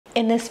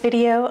In this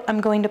video,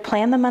 I'm going to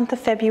plan the month of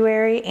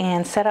February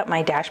and set up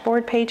my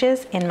dashboard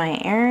pages in my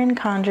Erin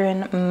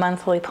Condren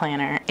Monthly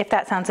Planner. If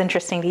that sounds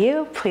interesting to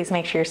you, please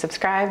make sure you're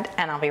subscribed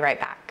and I'll be right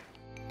back.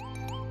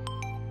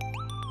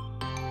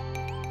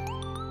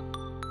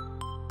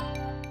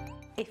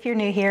 If you're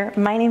new here,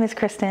 my name is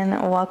Kristen.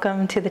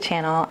 Welcome to the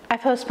channel. I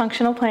post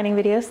functional planning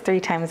videos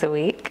 3 times a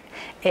week.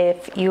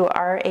 If you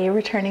are a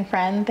returning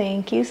friend,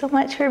 thank you so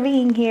much for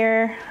being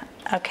here.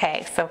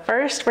 Okay, so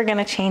first we're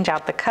gonna change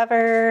out the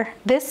cover.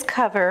 This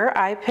cover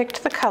I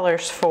picked the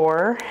colors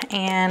for,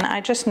 and I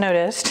just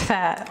noticed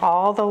that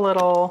all the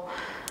little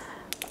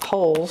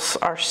holes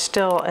are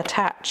still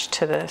attached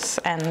to this,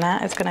 and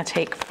that is gonna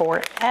take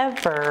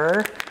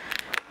forever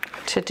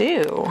to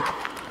do.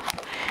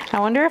 I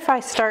wonder if I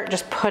start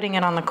just putting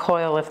it on the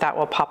coil, if that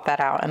will pop that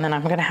out, and then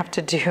I'm gonna have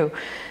to do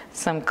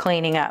some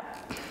cleaning up.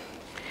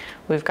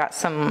 We've got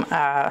some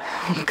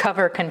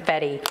cover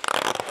confetti.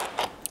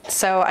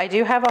 So I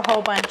do have a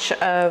whole bunch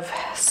of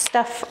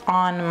stuff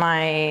on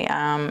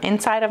my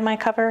inside of my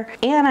cover,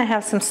 and I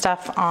have some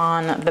stuff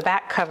on the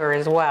back cover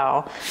as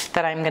well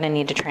that I'm gonna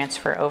need to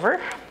transfer over.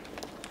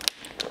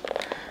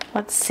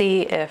 Let's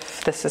see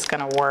if this is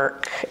gonna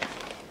work.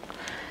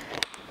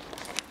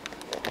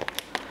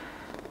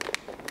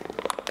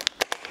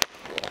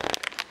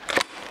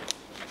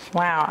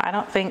 Wow, I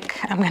don't think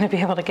I'm gonna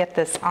be able to get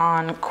this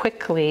on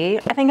quickly.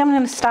 I think I'm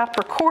gonna stop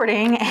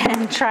recording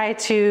and try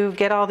to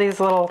get all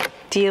these little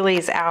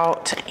dealies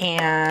out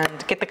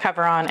and get the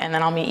cover on, and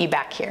then I'll meet you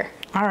back here.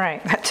 All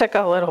right, that took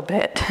a little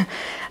bit.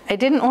 I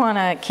didn't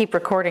wanna keep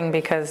recording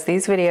because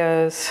these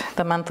videos,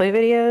 the monthly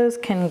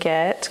videos, can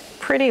get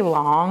pretty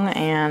long,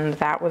 and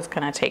that was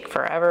gonna take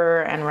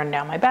forever and run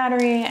down my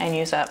battery and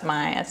use up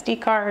my SD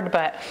card,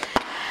 but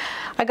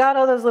I got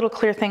all those little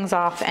clear things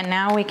off, and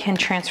now we can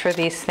transfer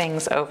these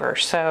things over.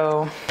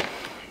 So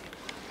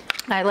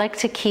I like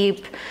to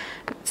keep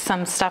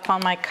some stuff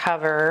on my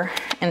cover.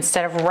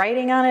 Instead of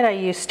writing on it, I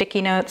use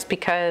sticky notes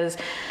because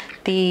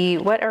the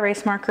wet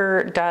erase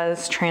marker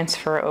does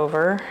transfer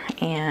over,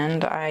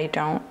 and I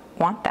don't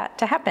want that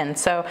to happen.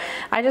 So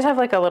I just have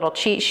like a little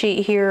cheat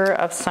sheet here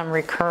of some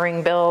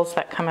recurring bills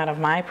that come out of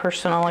my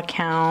personal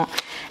account.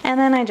 And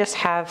then I just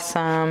have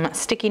some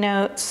sticky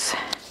notes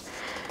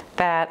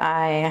that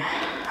I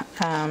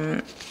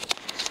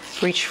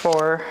reach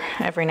for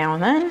every now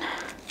and then,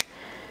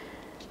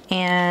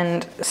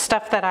 and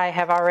stuff that I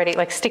have already,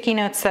 like sticky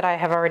notes that I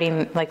have already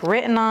like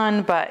written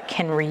on but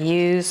can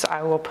reuse,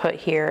 I will put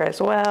here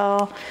as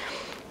well.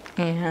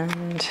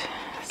 And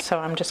so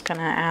I'm just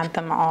gonna add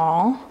them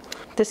all.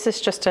 This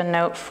is just a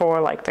note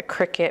for like the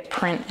Cricut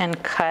print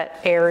and cut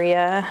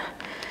area,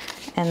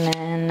 and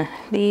then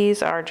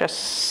these are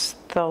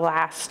just the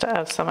last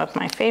of some of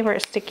my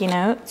favorite sticky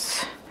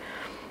notes.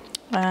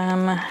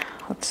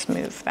 Let's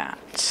move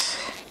that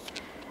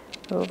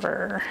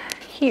over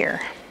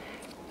here.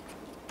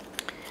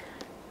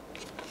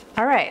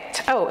 All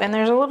right. Oh, and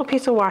there's a little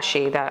piece of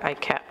washi that I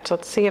kept.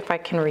 Let's see if I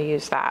can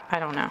reuse that. I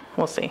don't know.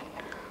 We'll see.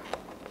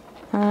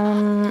 I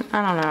don't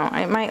know.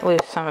 I might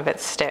lose some of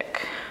its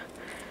stick,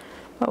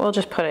 but we'll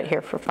just put it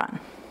here for fun.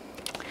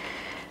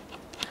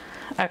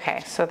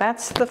 Okay, so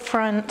that's the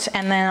front,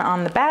 and then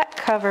on the back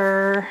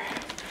cover,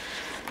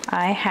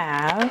 I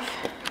have,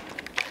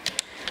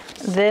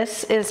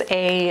 this is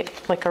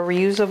like a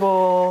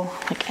reusable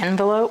like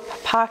envelope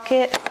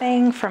pocket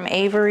thing from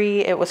Avery.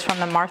 It was from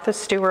the Martha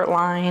Stewart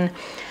line.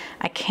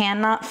 I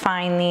cannot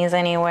find these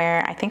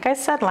anywhere. I think I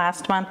said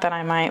last month that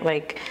I might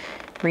like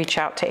reach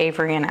out to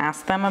Avery and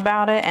ask them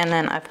about it, and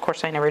then of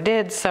course I never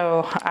did,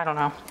 so I don't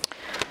know.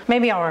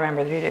 Maybe I'll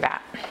remember to do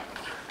that.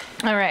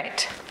 All right,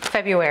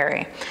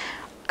 February.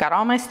 Got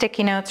all my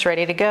sticky notes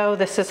ready to go.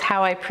 This is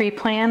how I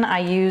pre-plan. I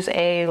use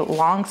a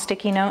long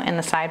sticky note in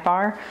the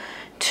sidebar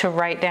to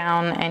write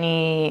down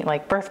any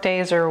like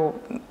birthdays or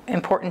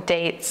important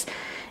dates.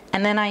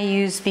 And then I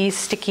use these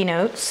sticky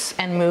notes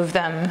and move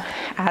them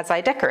as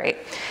I decorate.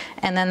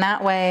 And then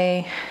that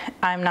way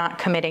I'm not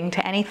committing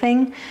to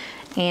anything,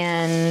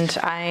 and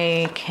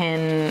I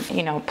can,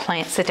 you know,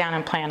 sit down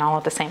and plan all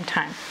at the same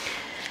time.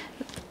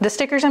 The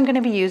stickers I'm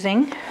gonna be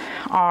using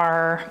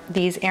are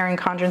these Erin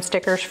Condren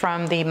stickers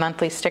from the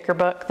monthly sticker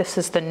book. This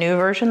is the new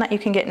version that you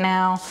can get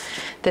now.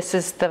 This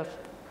is the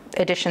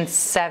edition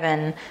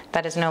 7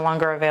 that is no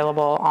longer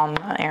available on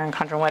the Erin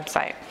Condren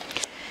website.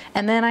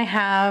 And then I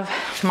have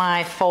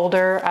my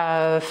folder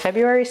of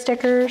February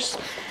stickers,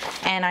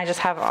 and I just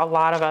have a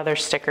lot of other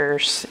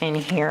stickers in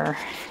here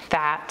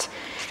that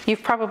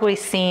you've probably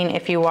seen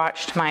if you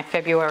watched my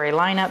February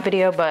lineup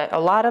video, but a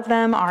lot of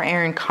them are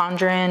Erin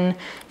Condren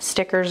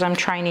stickers I'm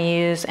trying to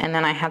use, and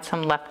then I had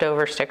some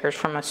leftover stickers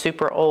from a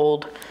super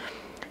old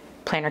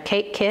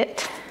PlannerKate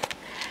kit.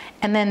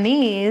 And then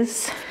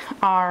these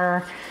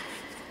are,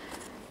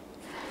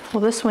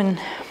 well, this one,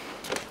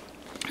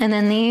 and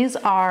then these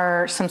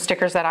are some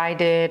stickers that I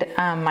did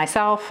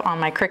myself on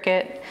my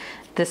Cricut.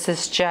 This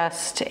is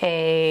just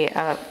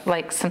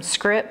like some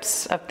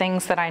scripts of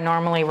things that I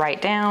normally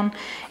write down,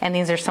 and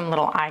these are some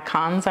little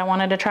icons I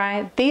wanted to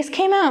try. These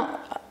came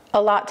out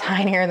a lot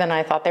tinier than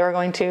I thought they were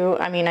going to.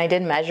 I mean, I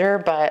did measure,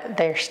 but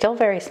they're still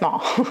very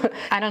small.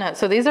 I don't know.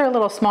 So these are a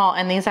little small,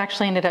 and these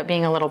actually ended up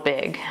being a little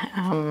big.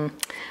 I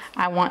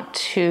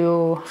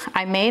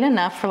made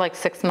enough for like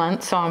 6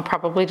 months, so I'm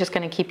probably just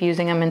going to keep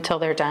using them until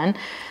they're done.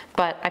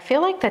 But I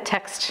feel like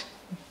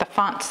the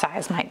font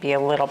size might be a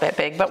little bit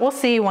big, but we'll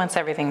see once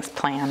everything's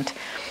planned.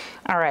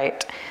 All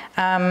right,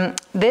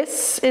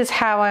 this is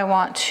how I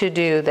want to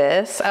do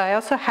this. I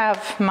also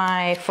have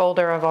my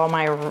folder of all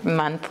my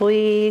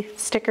monthly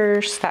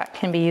stickers that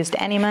can be used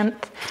any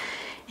month.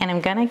 And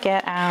I'm gonna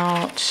get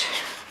out,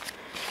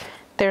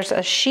 there's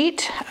a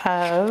sheet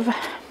of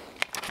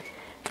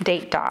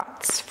date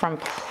dots from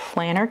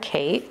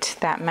PlannerKate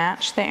that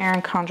match the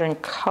Erin Condren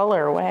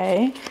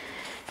colorway.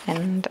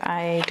 And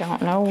I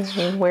don't know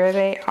where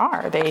they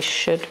are. They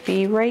should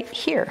be right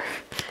here.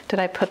 Did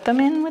I put them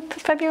in with the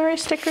February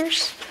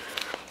stickers?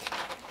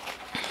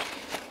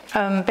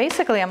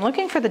 Basically, I'm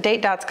looking for the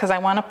date dots because I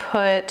want to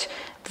put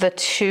the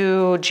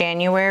 2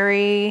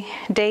 January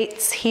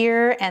dates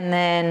here and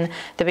then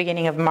the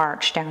beginning of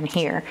March down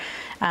here.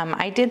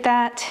 I did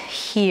that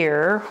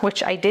here,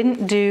 which I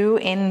didn't do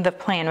in the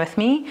plan with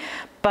me,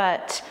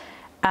 but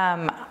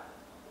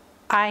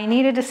I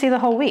needed to see the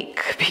whole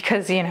week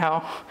because, you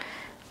know,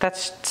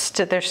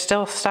 there's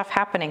still stuff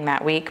happening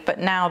that week, but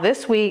now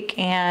this week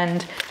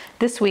and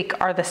this week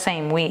are the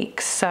same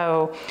week.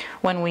 So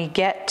when we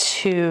get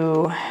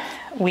to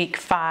week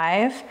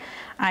 5,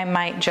 I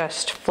might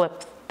just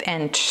flip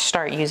and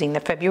start using the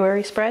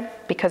February spread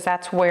because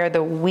that's where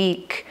the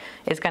week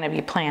is going to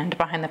be planned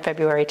behind the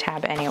February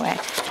tab anyway.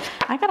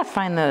 I gotta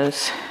find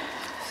those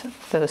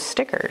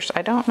stickers.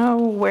 I don't know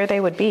where they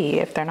would be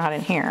if they're not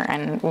in here,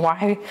 and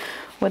why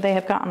would they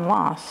have gotten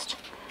lost?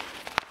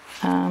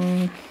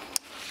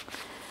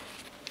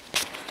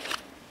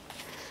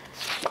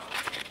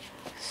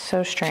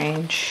 So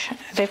strange.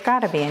 They've got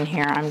to be in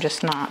here. I'm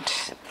just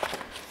not.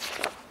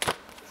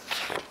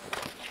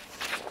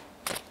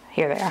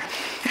 Here they are.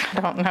 I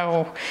don't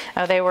know.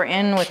 They were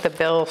in with the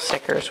bill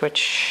stickers,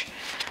 which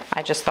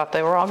I just thought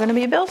they were all going to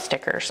be bill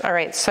stickers. All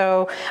right,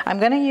 so I'm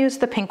going to use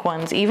the pink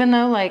ones. Even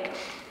though like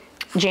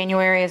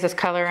January is this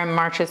color and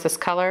March is this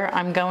color,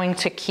 I'm going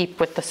to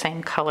keep with the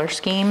same color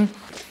scheme.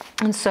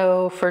 And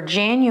so for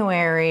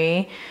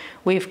January,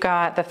 we've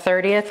got the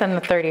 30th and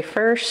the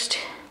 31st.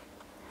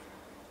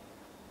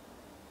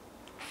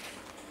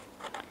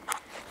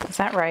 Is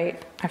that right?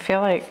 I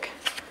feel like,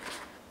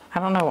 I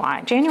don't know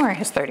why. January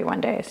has 31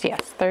 days.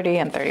 Yes, 30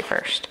 and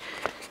 31st.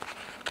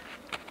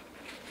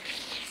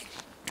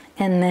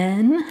 And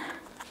then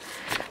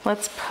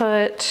let's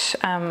put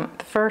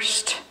the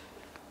 1st,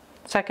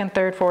 2nd,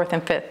 3rd, 4th,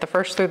 and 5th. The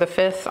 1st through the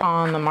 5th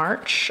on the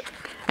March.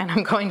 And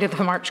I'm going to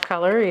the March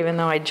color, even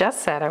though I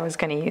just said I was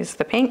going to use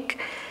the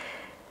pink.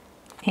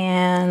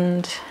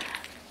 And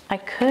I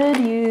could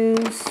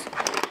use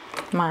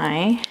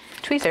my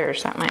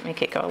tweezers. That might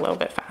make it go a little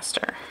bit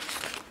faster.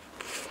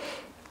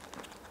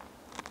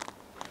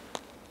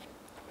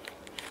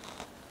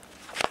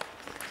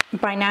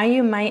 By now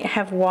you might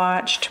have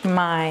watched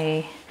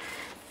my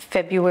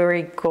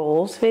February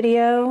goals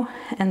video,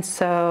 and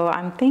so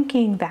I'm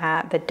thinking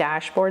that the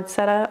dashboard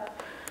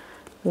setup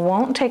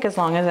won't take as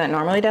long as it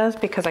normally does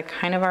because I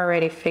kind of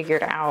already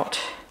figured out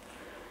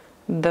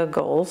the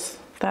goals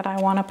that I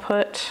want to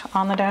put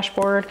on the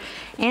dashboard,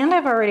 and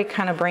I've already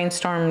kind of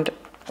brainstormed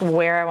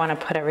where I want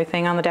to put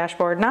everything on the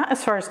dashboard, not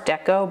as far as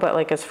deco, but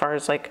like as far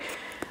as like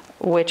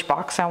which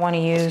box I want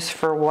to use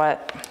for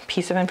what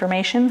piece of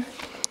information.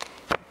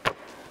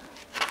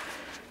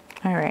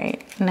 All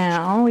right,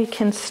 now we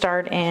can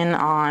start in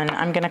on,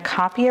 I'm gonna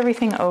copy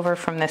everything over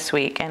from this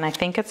week, and I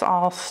think it's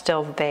all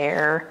still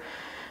there.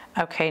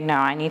 Okay, no,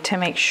 I need to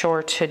make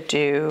sure to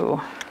do,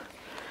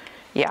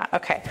 yeah,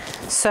 okay.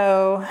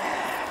 So,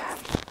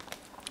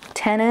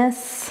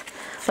 tennis,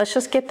 let's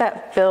just get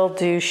that bill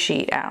due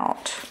sheet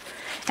out.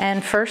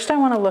 And first I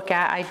wanna look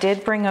at, I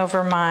did bring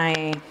over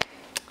my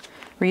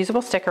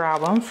reusable sticker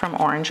album from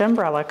Orange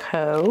Umbrella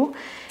Co.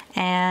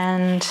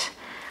 And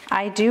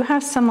I do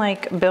have some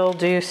like bill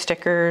due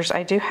stickers.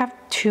 I do have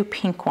 2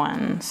 pink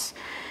ones,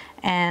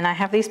 and I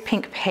have these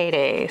pink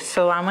paydays,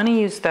 so I'm gonna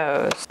use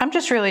those. I'm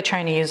just really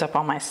trying to use up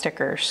all my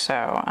stickers,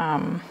 so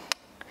I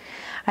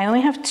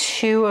only have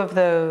 2 of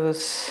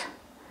those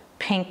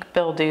pink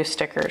bill due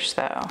stickers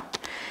though,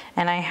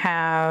 and I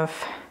have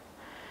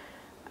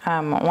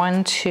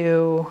 1,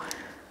 2,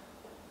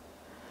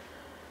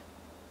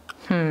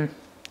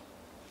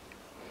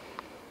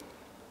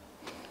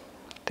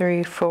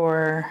 3,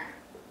 4,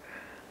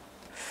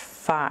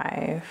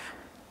 5.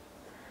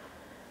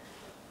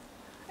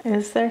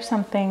 Is there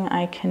something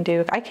I can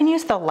do? I can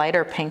use the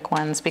lighter pink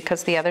ones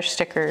because the other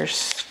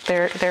stickers,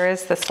 there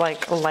is this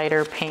like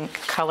lighter pink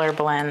color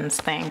blends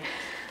thing.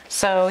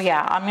 So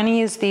yeah, I'm gonna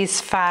use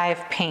these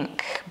 5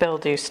 pink bill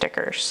due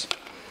stickers.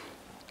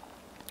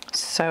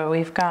 So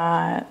we've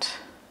got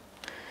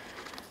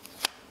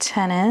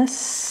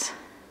tennis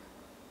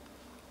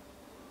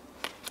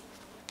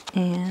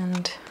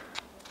and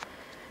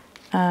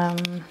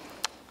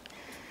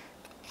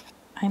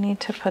I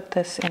need to put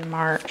this in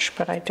March,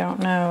 but I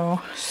don't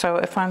know. So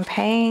if I'm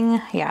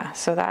paying, yeah,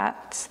 so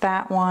that's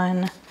that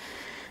one.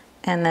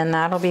 And then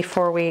that'll be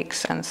 4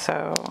 weeks. And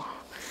so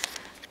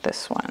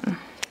this one,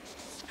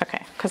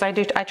 okay. Cause I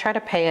try to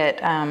pay it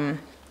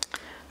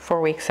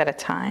 4 weeks at a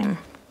time.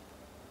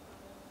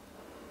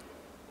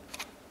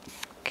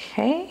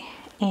 Okay.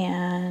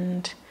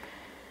 And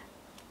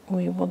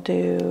we will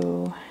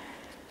do,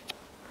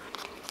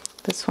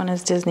 this one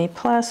is Disney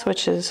Plus,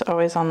 which is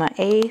always on the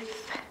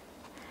 8th.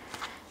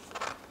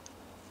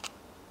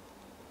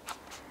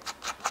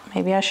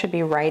 Maybe I should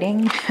be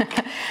writing.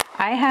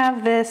 I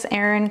have this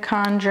Erin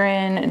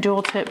Condren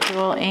dual tip,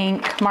 dual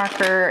ink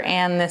marker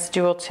and this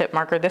dual tip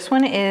marker. This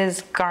one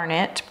is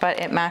garnet, but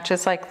it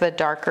matches like the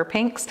darker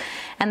pinks.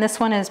 And this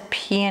one is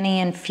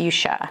peony and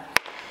fuchsia.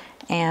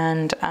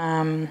 And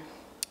I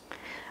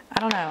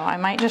don't know, I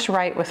might just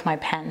write with my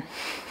pen.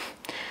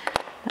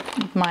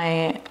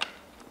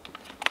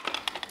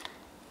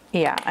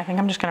 Yeah, I think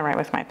I'm just gonna write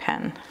with my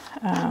pen.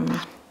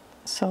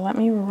 So let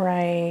me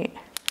write,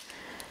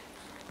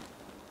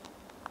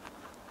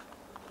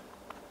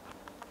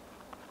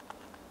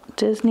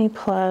 Disney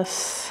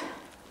Plus,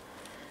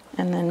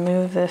 and then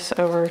move this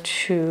over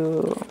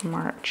to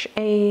March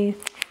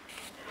 8th.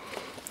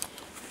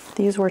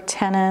 These were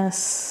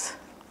tennis.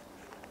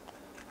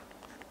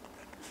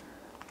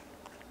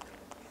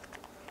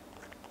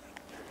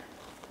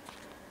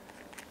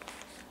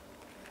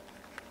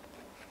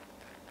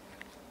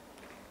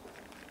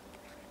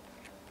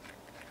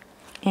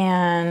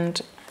 And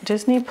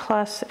Disney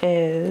Plus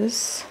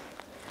is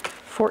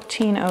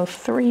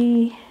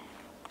 $14.03.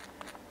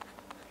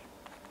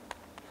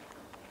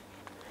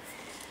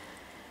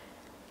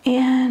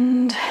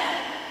 And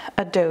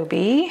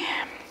Adobe,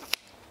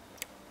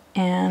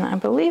 and I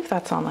believe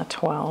that's on the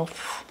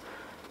 12th.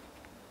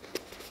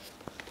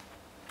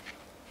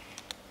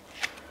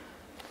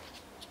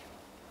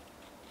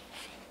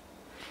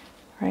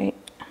 Right?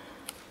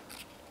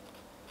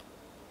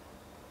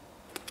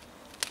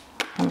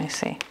 Let me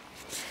see.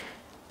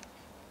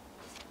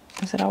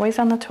 Is it always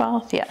on the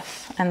 12th?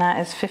 Yes. And that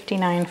is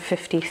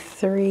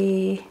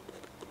 $59.53.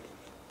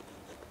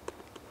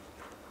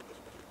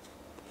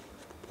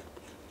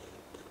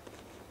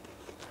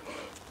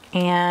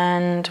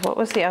 And what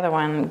was the other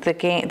one?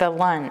 The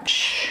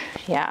lunch.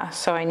 Yeah,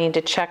 so I need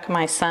to check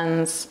my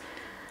son's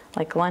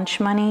like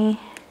lunch money.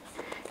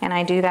 And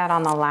I do that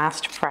on the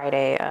last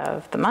Friday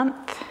of the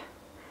month.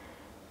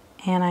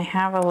 And I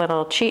have a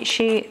little cheat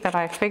sheet that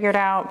I figured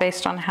out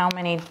based on how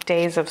many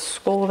days of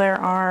school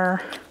there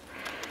are.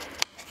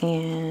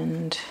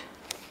 And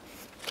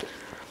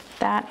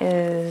that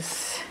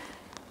is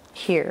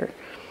here.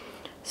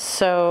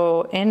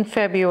 So in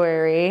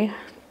February,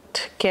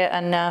 to get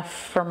enough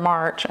for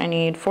March, I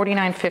need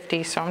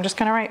 $49.50, so I'm just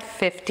gonna write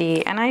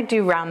 50, and I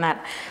do round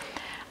that.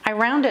 I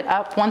round it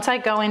up. Once I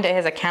go into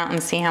his account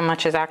and see how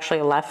much is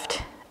actually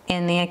left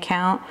in the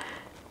account,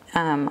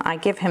 I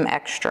give him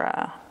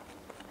extra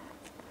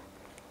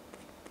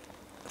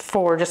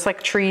for just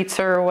like treats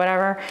or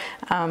whatever.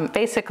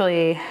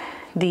 Basically,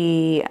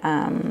 this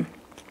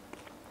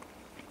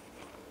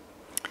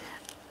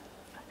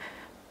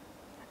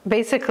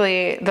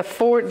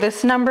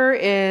number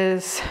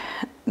is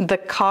the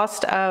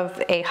cost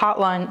of a hot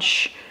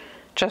lunch,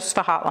 just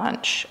the hot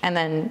lunch, and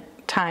then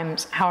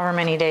times however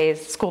many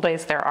days, school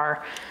days there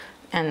are,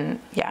 and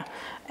yeah.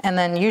 And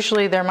then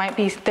usually there might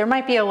be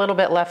a little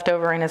bit left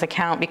over in his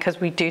account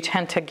because we do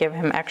tend to give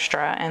him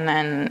extra, and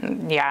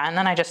then yeah, and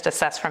then I just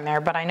assess from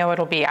there, but I know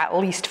it'll be at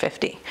least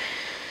 50.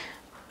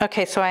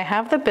 Okay, so I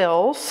have the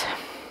bills.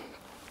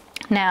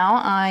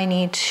 Now I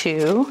need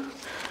to,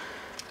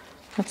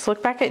 let's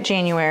look back at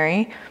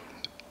January.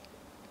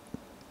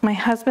 My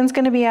husband's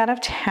gonna be out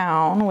of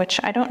town, which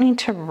I don't need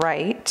to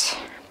write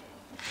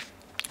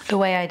the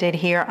way I did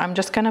here. I'm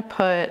just gonna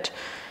put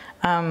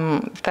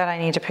that I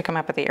need to pick him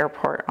up at the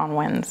airport on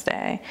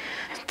Wednesday.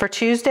 For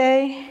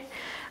Tuesday,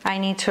 I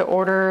need to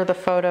order the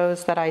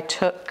photos that I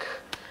took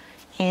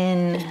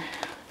in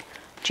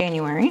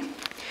January,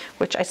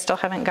 which I still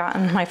haven't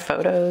gotten my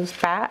photos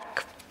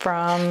back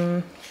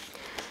from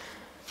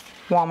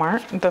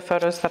Walmart, the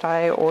photos that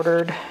I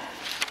ordered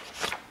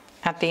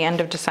at the end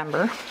of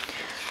December.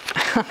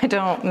 I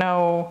don't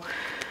know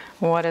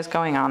what is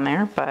going on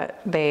there,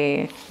 but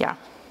yeah.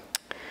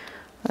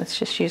 Let's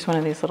just use one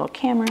of these little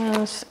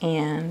cameras,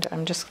 and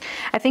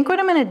I think what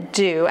I'm gonna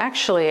do,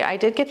 actually, I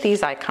did get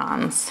these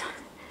icons,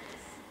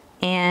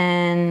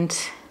 and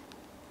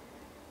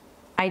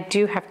I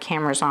do have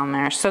cameras on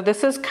there. So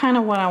this is kind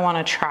of what I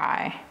wanna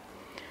try.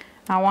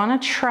 I wanna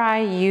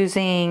try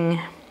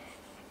using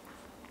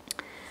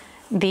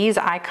these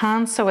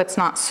icons so it's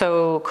not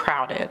so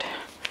crowded.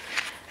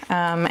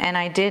 And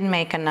I did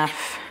make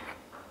enough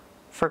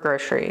for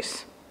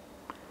groceries.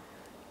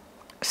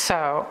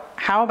 So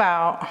how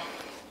about,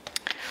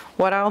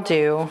 what I'll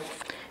do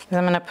is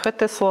I'm gonna put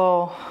this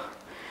little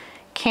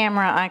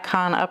camera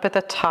icon up at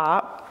the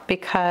top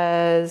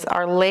because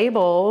our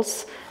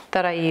labels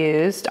that I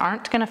used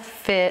aren't gonna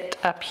fit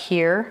up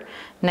here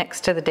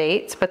next to the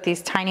dates, but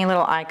these tiny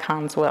little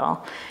icons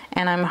will.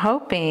 And I'm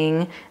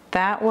hoping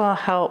that will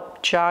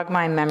help jog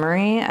my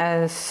memory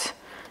as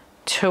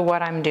to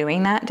what I'm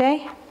doing that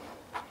day.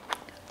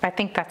 I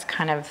think that's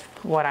kind of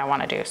what I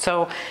want to do.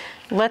 So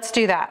let's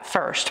do that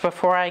first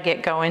before I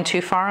get going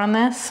too far on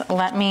this.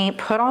 Let me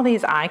put all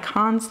these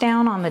icons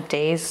down on the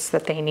days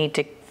that they need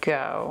to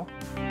go.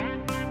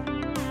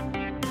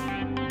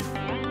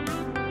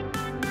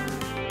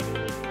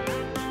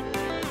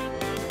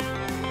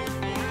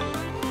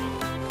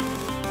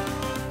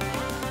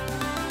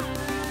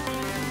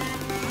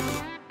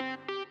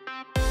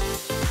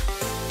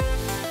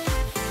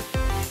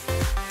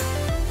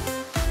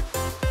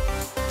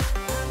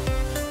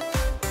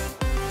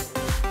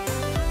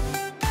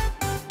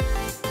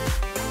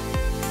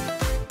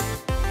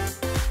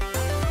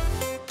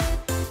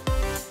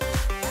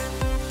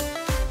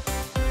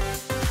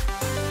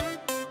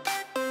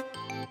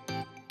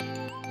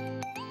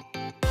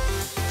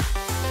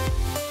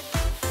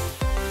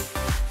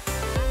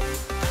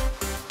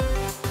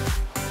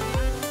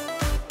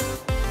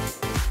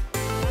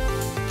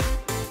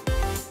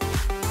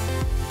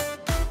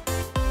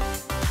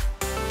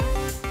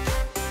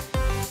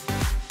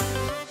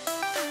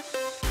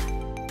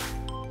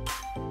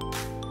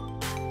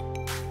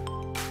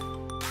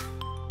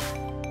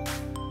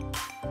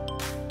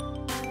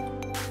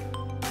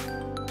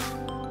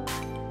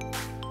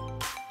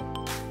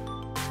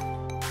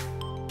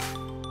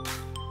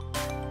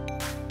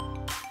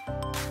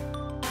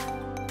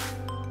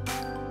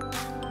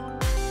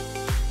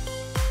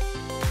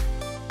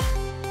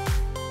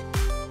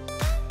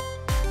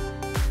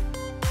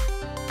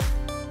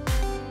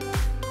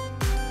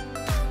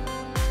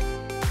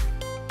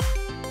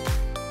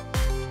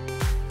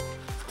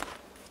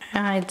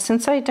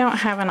 Since I don't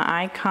have an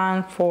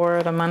icon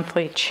for the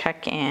monthly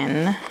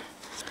check-in, let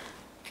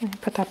me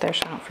put that there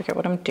so I don't forget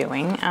what I'm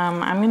doing.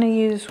 I'm going to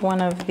use one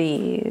of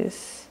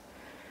these,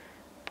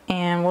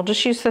 and we'll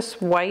just use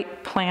this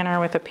white planner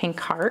with a pink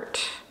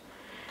heart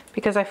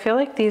because I feel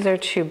like these are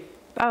too.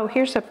 Oh,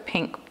 here's a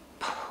pink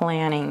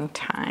planning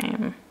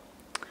time.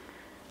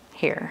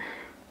 Here,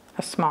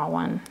 a small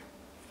one.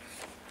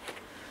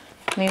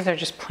 These are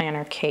just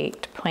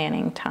PlannerKate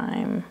planning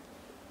time.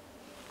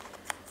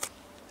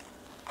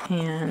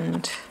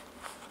 And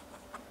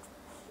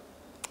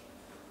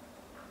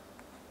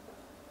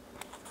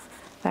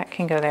that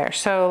can go there.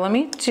 So let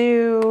me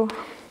do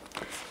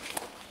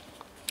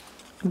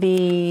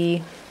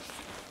the,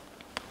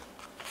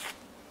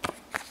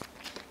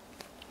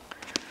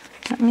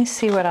 let me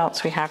see what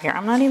else we have here.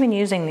 I'm not even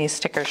using these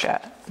stickers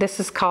yet. This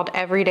is called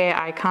Everyday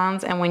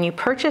Icons, and when you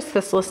purchase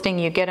this listing,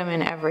 you get them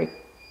in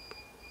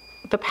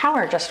the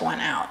power just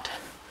went out.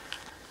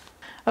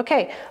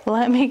 Okay,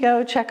 let me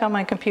go check on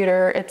my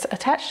computer. It's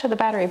attached to the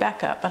battery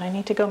backup, but I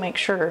need to go make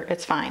sure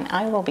it's fine.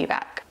 I will be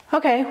back.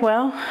 Okay,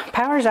 well,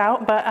 power's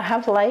out, but I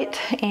have light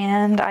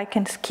and I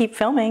can keep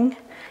filming.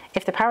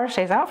 If the power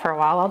stays out for a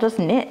while, I'll just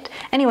knit.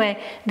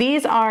 Anyway,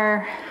 these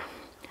are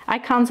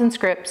icons and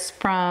scripts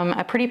from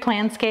A Pretty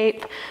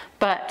Planscape,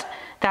 but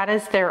that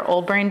is their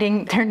old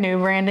branding. Their new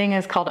branding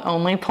is called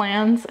Only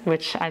Plans,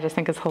 which I just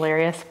think is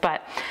hilarious.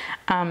 But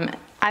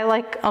I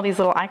like all these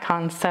little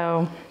icons,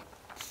 so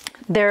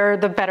they're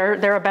a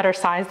better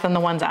size than the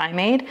ones I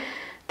made.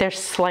 They're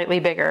slightly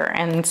bigger,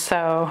 and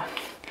so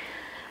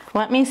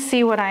let me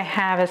see what I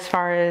have as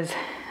far as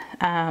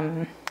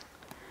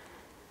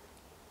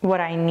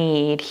what I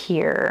need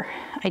here.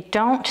 I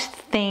don't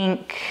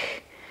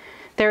think,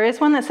 there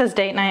is one that says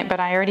date night, but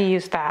I already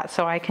used that,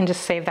 so I can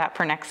just save that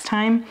for next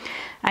time.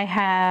 I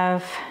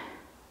have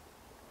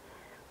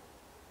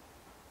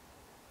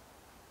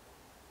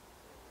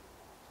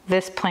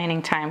this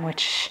planning time,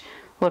 which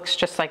looks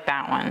just like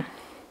that one.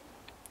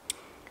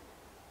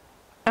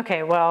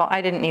 Okay, well,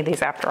 I didn't need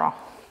these after all.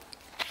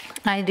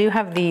 I do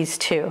have these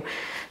too.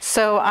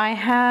 So I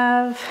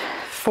have,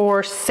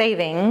 for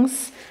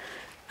savings,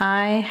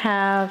 I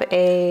have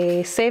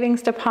a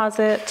savings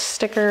deposit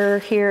sticker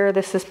here.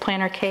 This is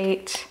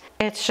PlannerKate.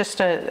 It's just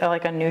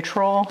like a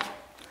neutral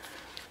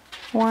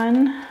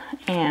one.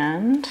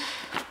 And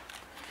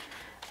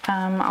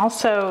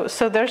also,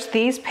 so there's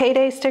these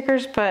payday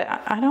stickers, but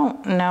I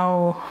don't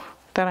know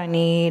that I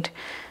need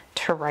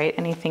to write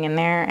anything in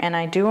there, and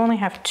I do only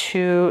have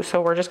 2,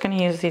 so we're just going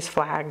to use these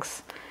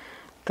flags,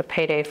 the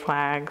payday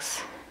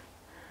flags.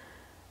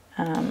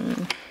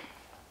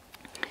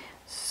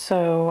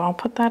 So I'll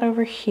put that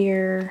over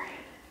here,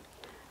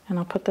 and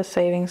I'll put the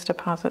savings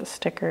deposit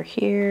sticker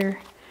here,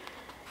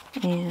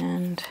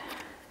 and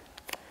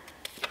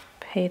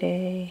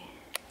payday.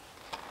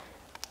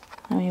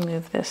 Let me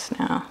move this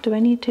now. Do I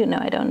need to? No,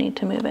 I don't need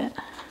to move it.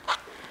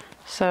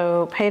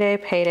 So payday,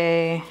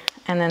 payday,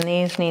 and then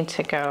these need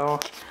to go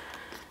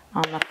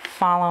on the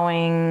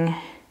following.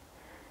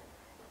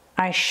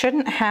 I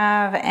shouldn't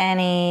have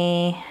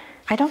any,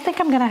 I don't think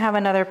I'm gonna have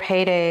another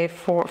payday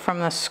from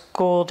the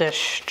school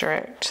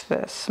district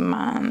this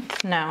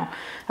month. No.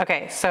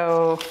 Okay,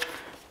 so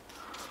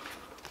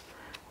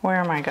where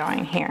am I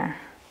going here?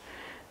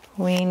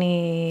 We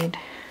need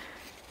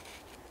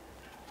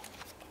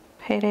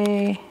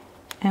payday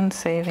and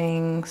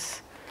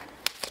savings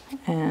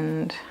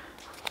and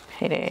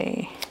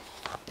payday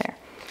there.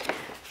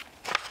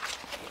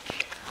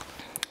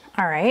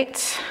 All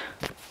right.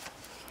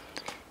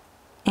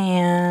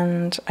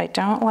 And I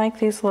don't like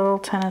these little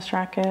tennis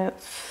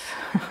rackets.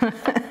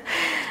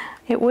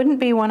 It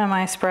wouldn't be one of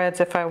my spreads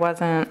if I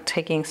wasn't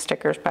taking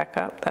stickers back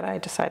up that I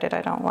decided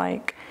I don't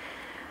like.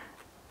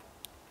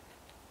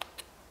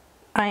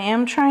 I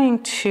am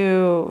trying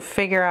to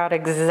figure out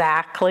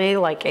exactly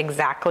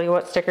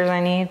what stickers I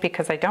need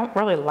because I don't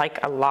really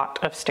like a lot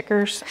of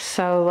stickers.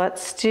 So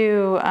let's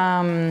do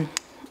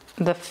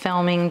the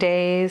filming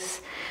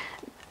days.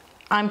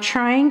 I'm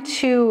trying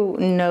to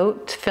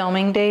note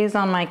filming days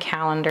on my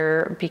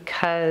calendar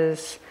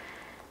because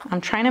I'm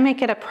trying to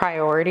make it a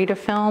priority to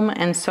film,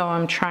 and so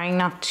I'm trying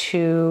not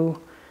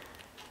to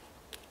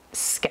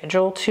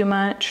schedule too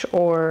much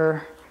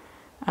or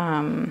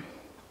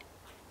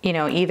you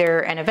know,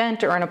 either an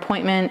event or an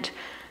appointment,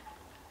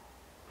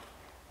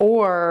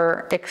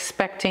 or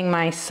expecting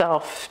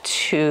myself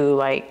to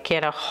like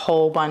get a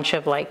whole bunch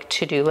of like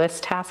to-do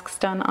list tasks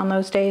done on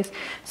those days.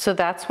 So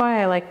that's why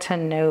I like to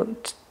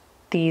note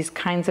these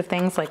kinds of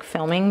things like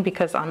filming,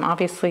 because I'm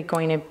obviously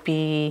going to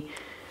be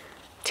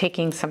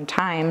taking some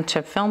time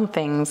to film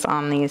things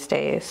on these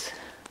days.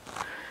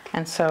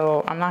 And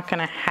so I'm not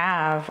gonna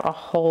have a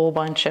whole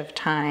bunch of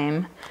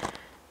time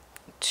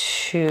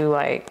to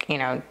like, you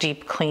know,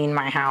 deep clean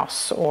my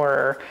house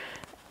or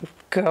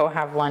go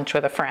have lunch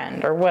with a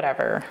friend or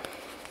whatever.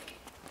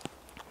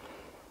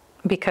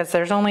 Because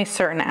there's only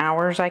certain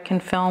hours I can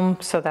film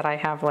so that I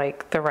have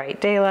like the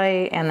right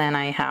daylight, and then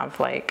I have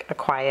like a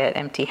quiet,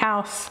 empty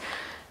house,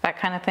 that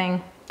kind of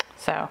thing.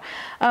 So,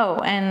 oh,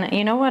 and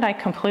you know what I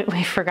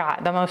completely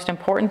forgot? The most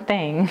important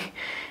thing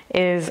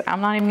is I'm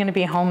not even gonna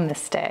be home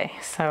this day,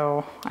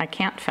 so I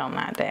can't film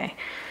that day.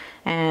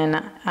 And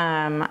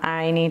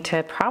I need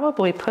to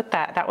probably put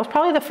that was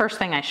probably the first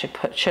thing I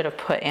should have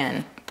put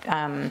in.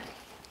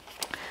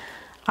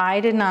 I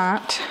did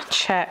not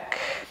check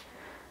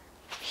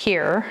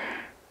here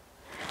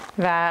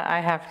that I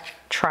have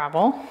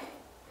travel,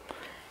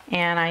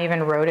 and I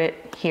even wrote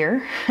it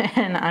here,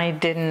 and I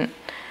didn't.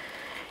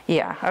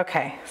 Yeah,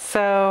 okay,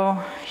 so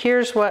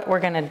here's what we're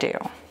gonna do.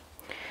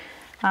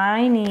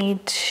 I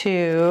need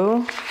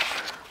to,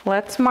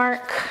 let's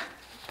mark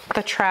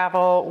the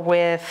travel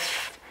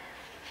with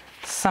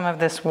some of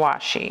this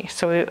washi.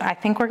 So I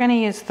think we're gonna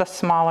use the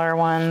smaller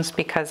ones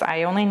because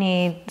I only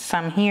need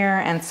some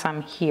here and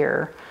some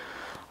here.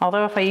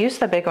 Although if I use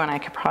the big one, I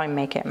could probably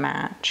make it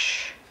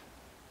match.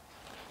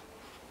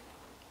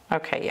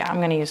 Okay, yeah, I'm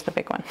gonna use the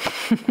big one.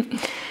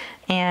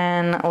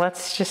 And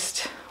let's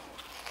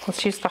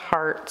use the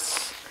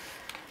hearts.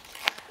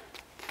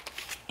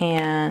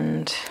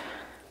 And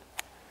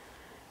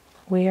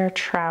we are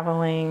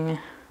traveling,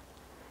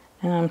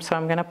 so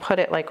I'm gonna put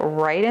it like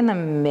right in the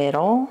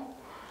middle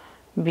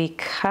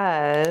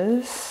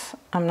because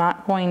I'm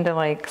not going to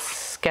like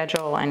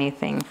schedule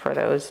anything for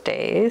those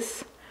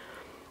days.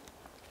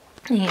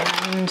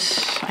 And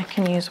I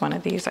can use one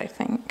of these, I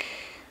think.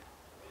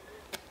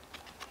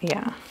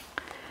 Yeah,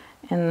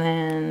 and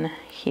then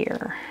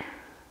here.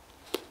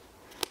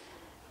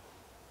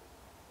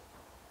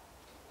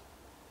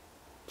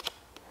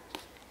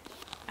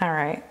 All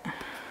right,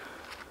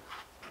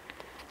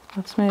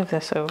 let's move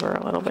this over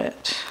a little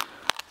bit.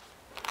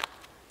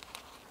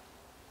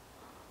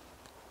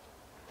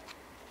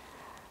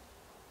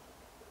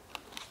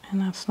 And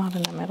that's not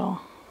in the middle.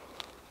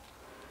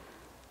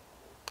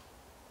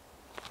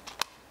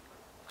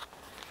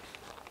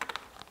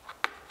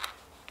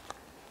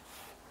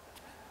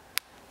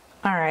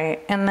 All right,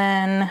 and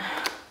then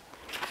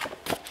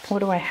what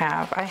do I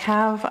have? I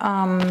have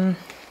I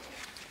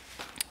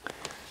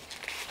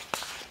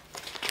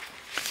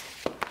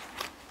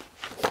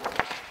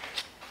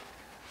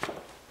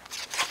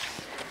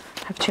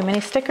have too many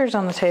stickers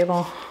on the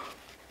table.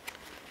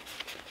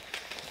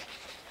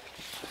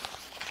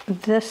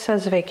 This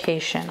says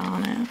vacation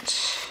on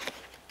it.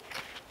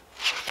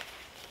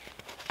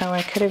 Oh,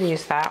 I could have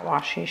used that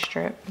washi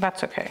strip.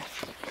 That's okay.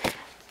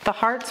 The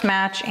hearts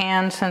match,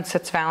 and since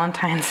it's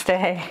Valentine's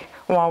Day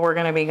while we're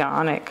gonna be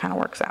gone, it kind of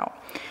works out.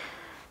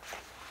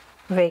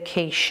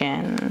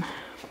 Vacation.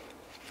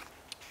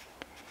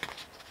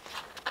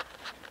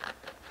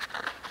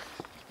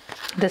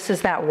 This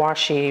is that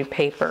washi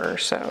paper,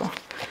 so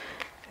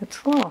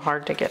it's a little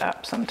hard to get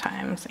up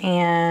sometimes.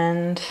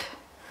 And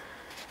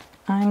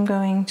I'm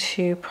going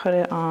to put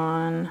it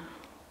on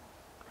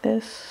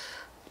this.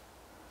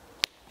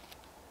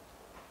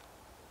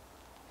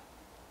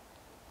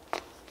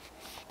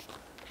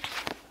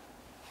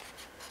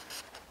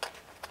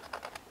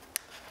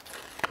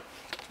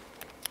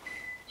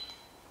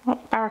 Oh,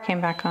 power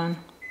came back on.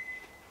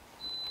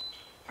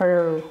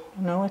 Or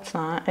no, it's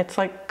not. It's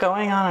like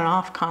going on and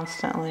off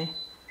constantly.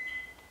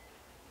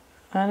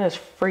 That is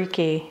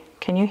freaky.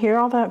 Can you hear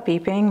all that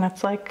beeping?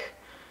 That's like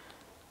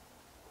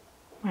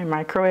my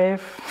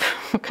microwave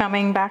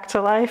coming back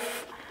to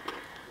life.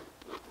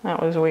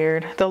 That was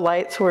weird. The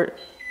lights were,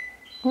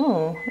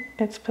 oh,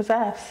 it's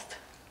possessed.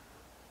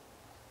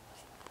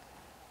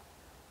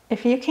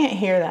 If you can't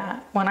hear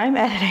that, when I'm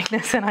editing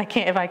this and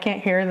if I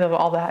can't hear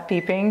all that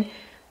beeping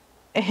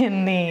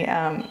in the,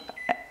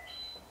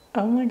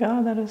 oh my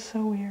God, that is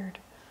so weird.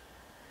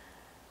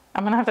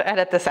 I'm gonna have to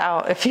edit this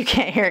out if you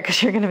can't hear it,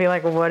 because you're gonna be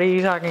like, what are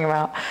you talking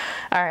about?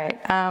 All right,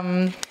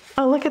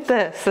 oh, look at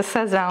this. This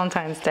says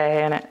Valentine's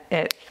Day and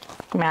it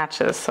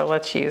matches, so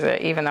let's use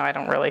it, even though I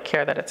don't really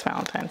care that it's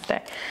Valentine's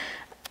Day.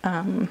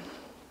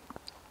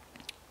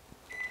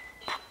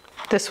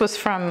 This was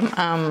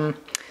from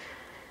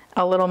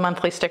a little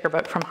monthly sticker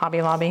book from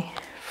Hobby Lobby,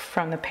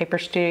 from the Paper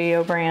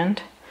Studio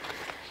brand.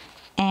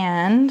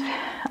 And,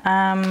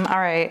 all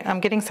right, I'm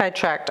getting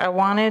sidetracked. I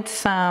wanted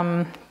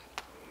some,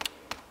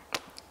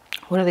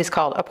 what are these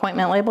called?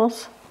 Appointment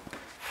labels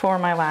for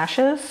my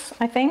lashes,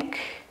 I think,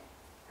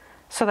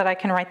 so that I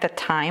can write the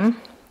time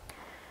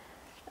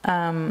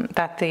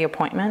that the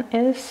appointment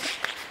is.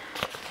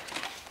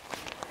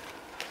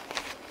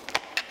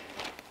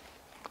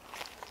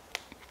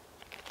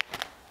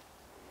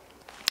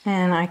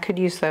 And I could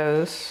use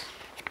those.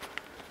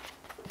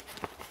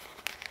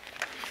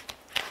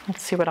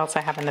 Let's see what else I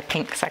have in the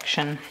pink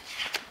section.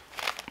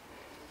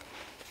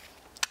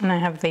 And I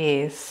have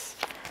these.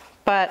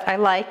 But I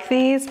like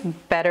these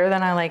better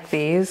than I like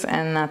these,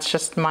 and that's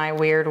just my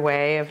weird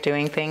way of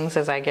doing things,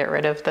 is I get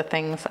rid of the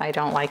things I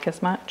don't like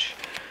as much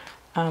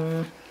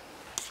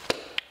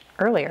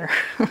earlier.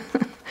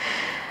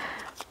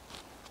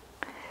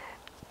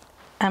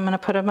 I'm gonna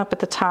put them up at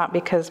the top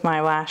because my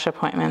lash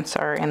appointments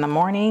are in the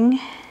morning.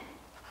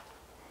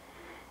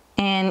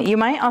 And you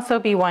might also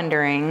be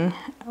wondering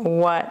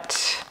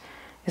what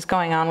is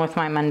going on with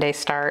my Monday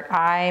start.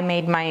 I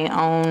made my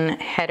own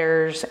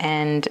headers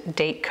and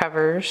date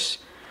covers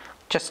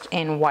just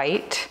in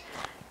white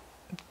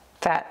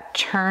that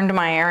turned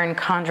my Erin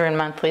Condren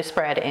Monthly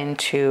spread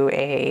into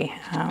a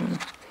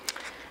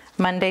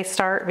Monday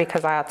start,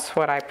 because that's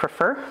what I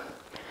prefer.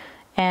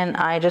 And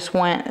I just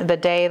went, the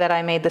day that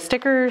I made the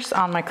stickers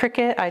on my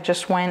Cricut, I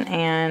just went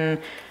and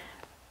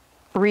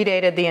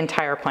redated the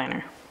entire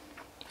planner.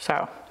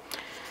 So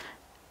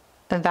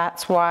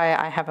that's why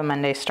I have a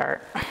Monday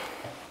start.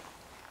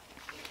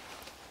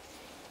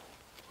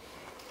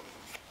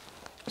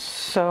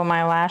 So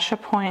my lash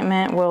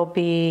appointment will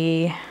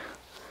be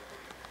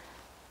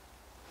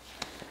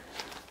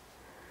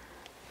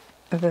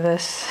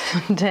this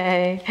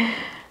day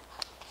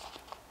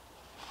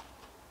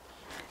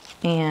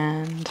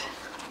and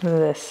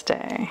this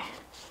day.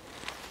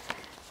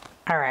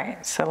 All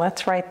right, so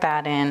let's write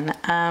that in.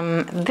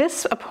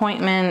 This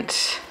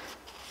appointment,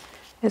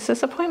 is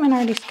this appointment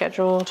already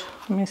scheduled?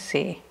 Let me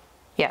see.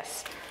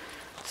 Yes.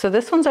 So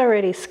this one's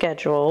already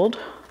scheduled.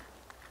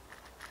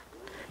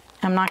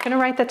 I'm not gonna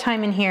write the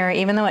time in here,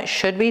 even though it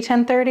should be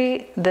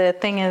 10:30. The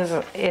thing is,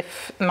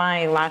 if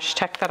my lash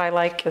tech that I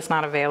like is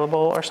not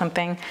available or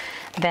something,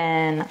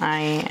 then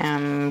I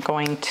am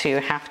going to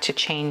have to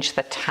change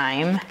the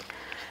time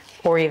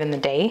or even the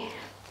day.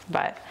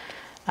 But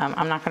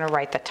I'm not gonna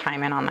write the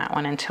time in on that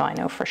one until I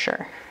know for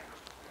sure,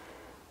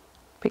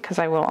 because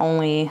I will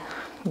only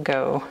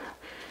go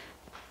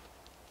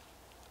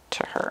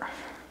to her.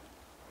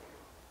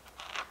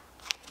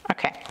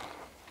 Okay.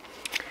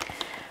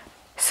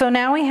 So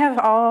now we have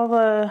all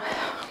the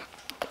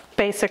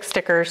basic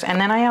stickers, and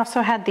then I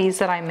also had these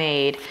that I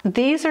made.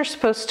 These are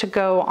supposed to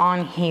go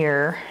on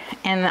here,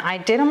 and I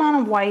did them on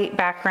a white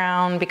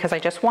background because I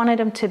just wanted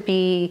them to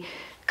be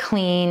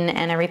clean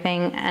and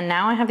everything. And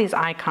now I have these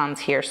icons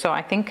here. So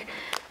I think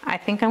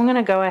I'm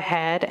gonna go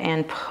ahead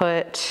and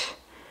put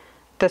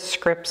the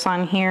scripts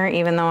on here,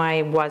 even though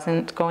I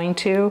wasn't going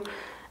to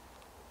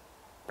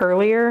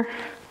earlier,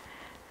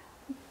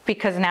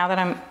 because now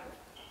that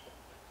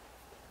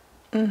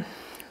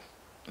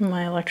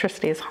my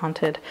electricity is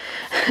haunted.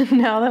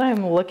 Now that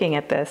I'm looking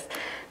at this,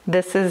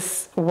 this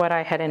is what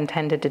I had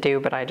intended to do,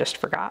 but I just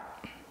forgot.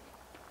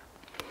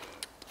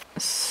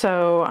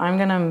 So I'm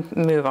gonna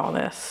move all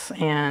this,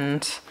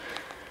 and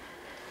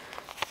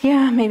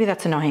yeah, maybe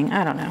that's annoying,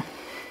 I don't know.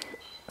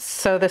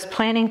 So this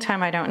planning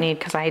time I don't need,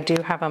 because I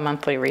do have a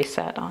monthly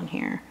reset on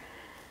here.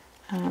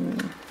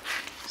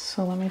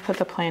 So let me put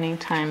the planning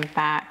time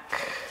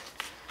back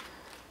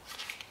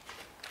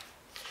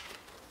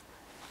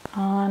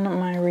on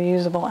my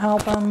reusable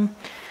album.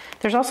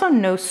 There's also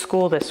no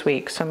school this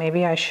week, so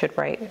maybe I should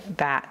write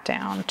that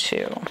down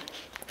too.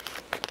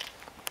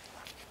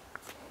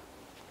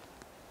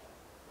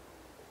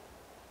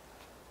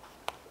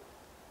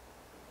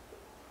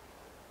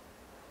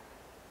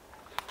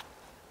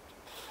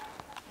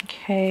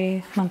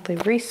 Okay, monthly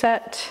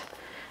reset.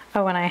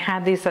 Oh, and I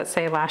had these that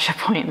say lash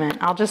appointment.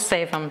 I'll just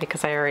save them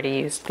because I already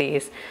used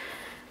these.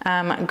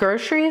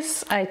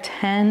 Groceries I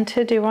tend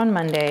to do on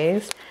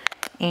Mondays,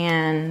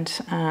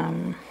 and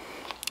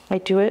I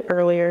do it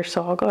earlier,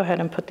 so I'll go ahead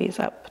and put these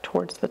up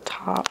towards the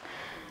top.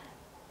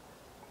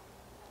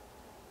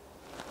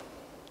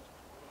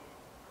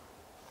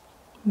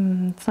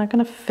 It's not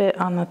gonna fit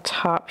on the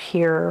top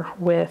here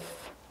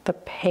with the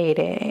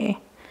payday.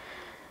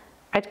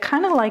 I'd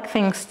kind of like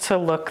things to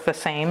look the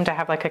same, to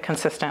have like a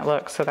consistent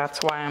look, so that's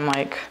why I'm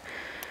like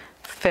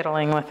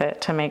fiddling with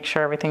it to make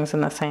sure everything's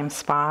in the same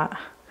spot.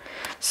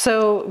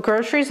 So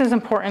groceries is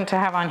important to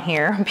have on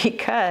here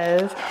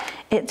because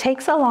it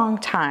takes a long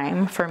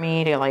time for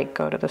me to like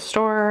go to the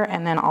store,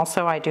 and then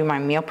also I do my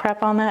meal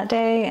prep on that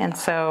day. And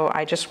so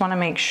I just want to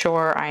make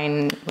sure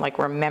I'm like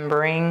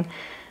remembering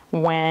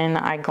when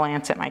I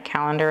glance at my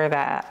calendar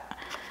that,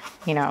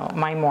 you know,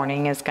 my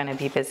morning is going to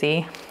be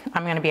busy.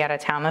 I'm going to be out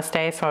of town this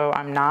day, so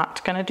I'm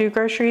not going to do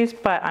groceries,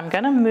 but I'm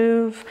going to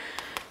move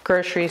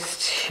groceries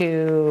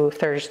to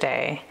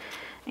Thursday.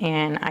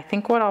 And I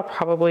think what I'll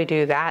probably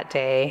do that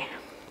day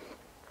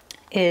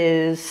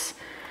is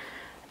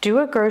do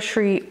a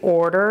grocery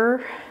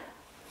order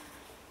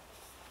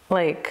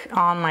like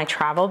on my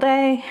travel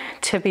day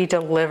to be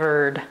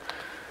delivered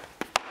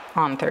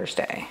on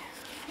Thursday.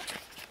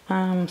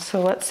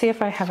 So let's see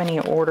if I have any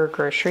order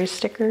grocery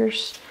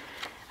stickers.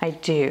 I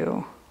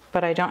do,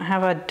 but I don't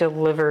have a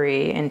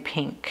delivery in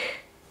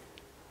pink.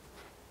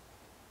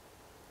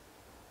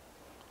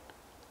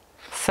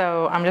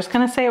 So I'm just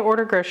gonna say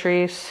order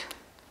groceries.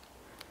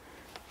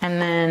 And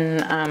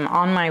then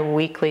on my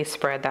weekly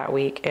spread that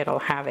week, it'll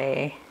have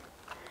a,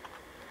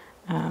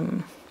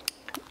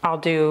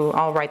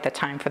 I'll write the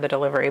time for the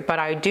delivery, but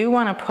I do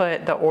want to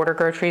put the order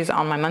groceries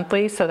on my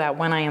monthly so that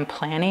when I am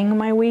planning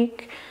my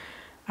week,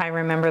 I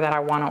remember that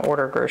I want to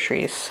order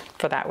groceries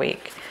for that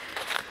week.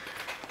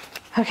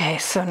 Okay,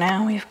 so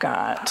now we've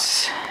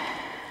got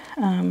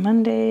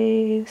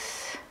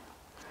Mondays,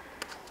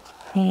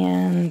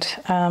 and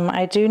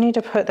I do need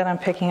to put that I'm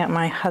picking up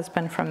my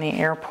husband from the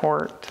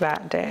airport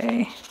that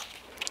day.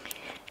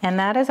 And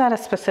that is at a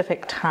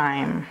specific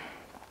time.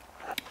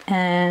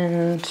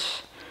 And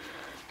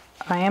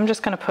I am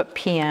just gonna put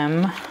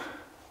PM.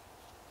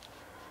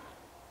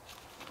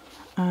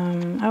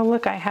 Oh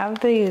look, I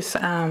have these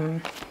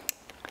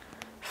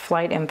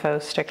flight info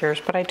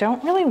stickers, but I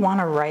don't really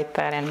wanna write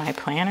that in my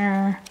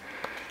planner.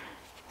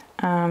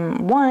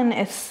 One,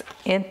 it's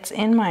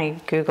in my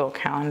Google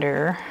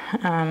Calendar,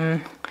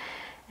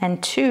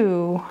 and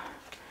two,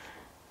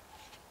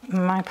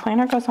 my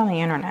planner goes on the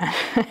internet.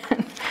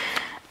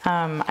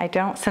 I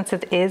don't, since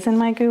it is in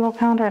my Google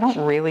Calendar, I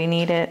don't really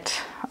need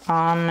it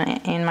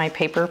in my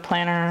paper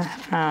planner,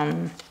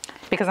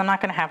 because I'm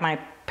not going to have my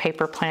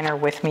paper planner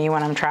with me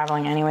when I'm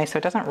traveling anyway, so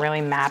it doesn't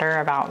really matter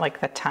about like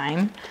the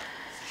time.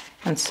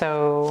 And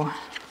so,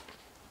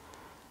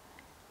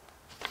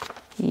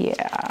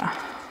 yeah.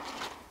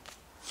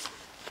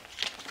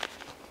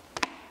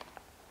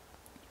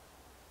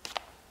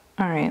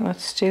 All right,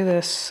 let's do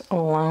this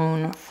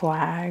lone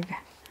flag.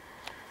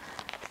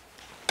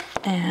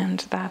 And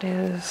that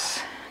is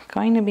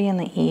going to be in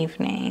the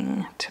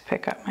evening to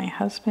pick up my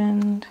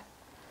husband.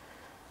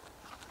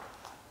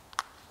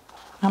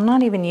 I'm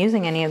not even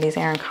using any of these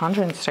Erin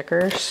Condren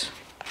stickers.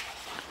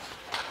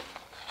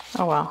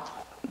 Oh well,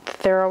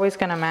 they're always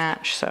gonna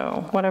match,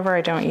 so whatever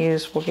I don't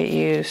use will get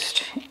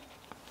used.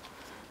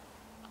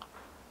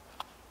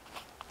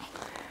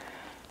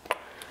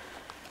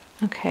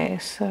 Okay,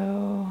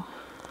 so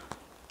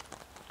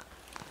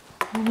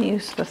I'll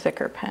use the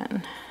thicker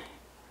pen.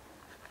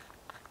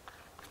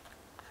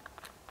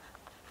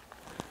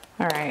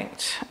 All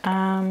right,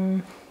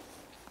 and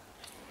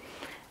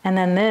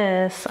then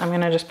this, I'm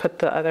gonna just put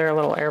the other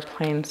little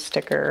airplane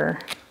sticker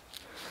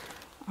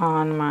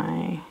on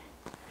my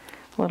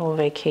little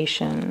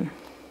vacation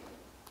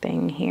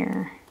thing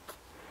here.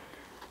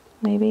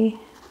 Maybe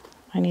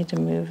I need to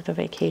move the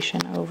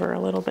vacation over a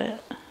little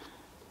bit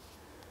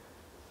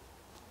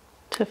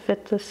to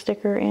fit the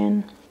sticker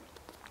in.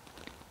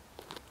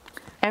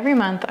 Every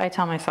month I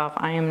tell myself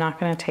I am not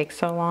gonna take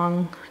so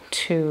long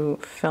to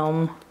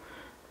film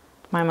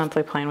my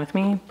monthly plan with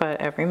me, but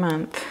every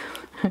month,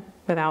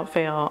 without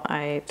fail,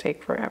 I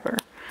take forever.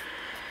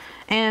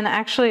 And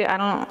actually, I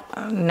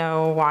don't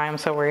know why I'm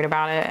so worried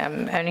about it.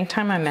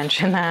 Anytime I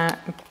mention that,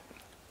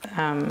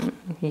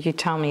 you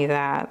tell me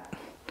that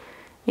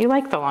you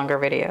like the longer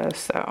videos,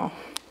 so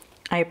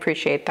I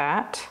appreciate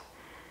that.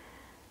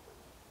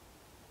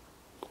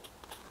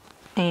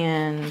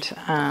 And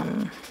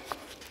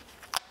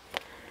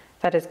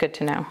that is good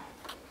to know,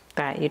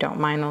 that you don't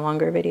mind the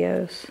longer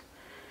videos.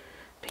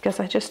 Because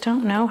I just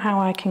don't know how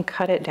I can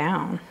cut it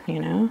down, you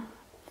know?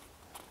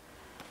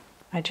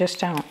 I just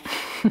don't.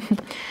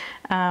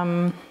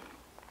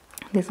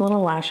 These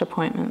little lash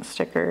appointment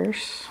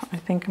stickers, I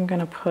think I'm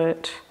gonna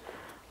put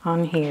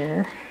on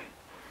here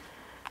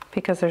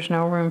because there's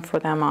no room for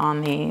them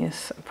on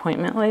these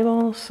appointment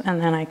labels,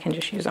 and then I can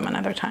just use them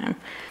another time.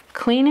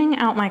 Cleaning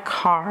out my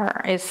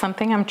car is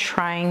something I'm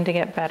trying to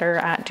get better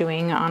at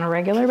doing on a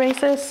regular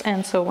basis,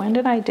 and so when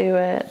did I do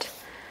it?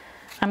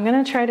 I'm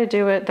gonna try to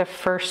do it the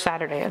first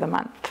Saturday of the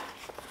month.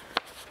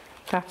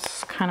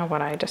 That's kind of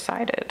what I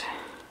decided.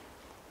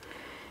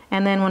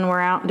 And then when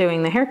we're out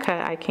doing the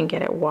haircut, I can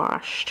get it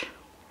washed.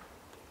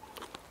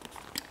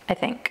 I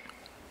think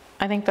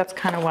that's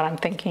kind of what I'm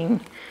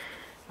thinking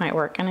might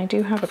work. And I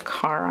do have a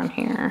car on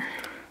here.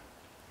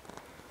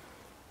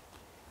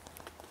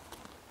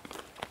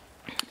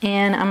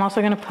 And I'm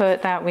also gonna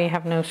put that we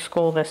have no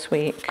school this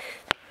week.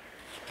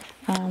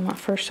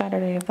 First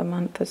Saturday of the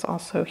month is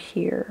also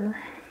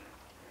here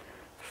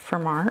for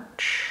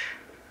March.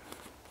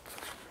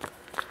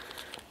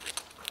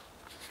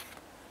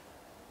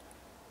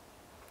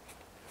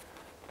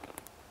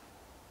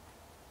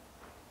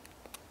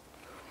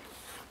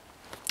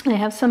 I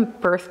have some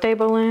birthday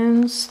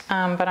balloons,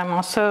 but I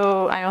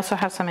also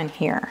have some in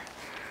here.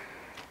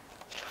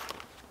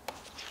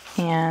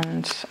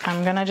 And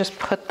I'm gonna just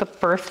put the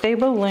birthday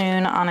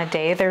balloon on a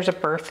day there's a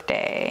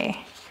birthday.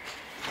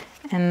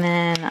 And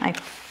then I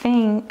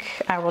think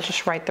I will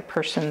just write the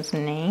person's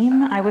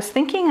name. I was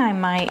thinking I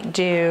might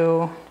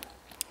do,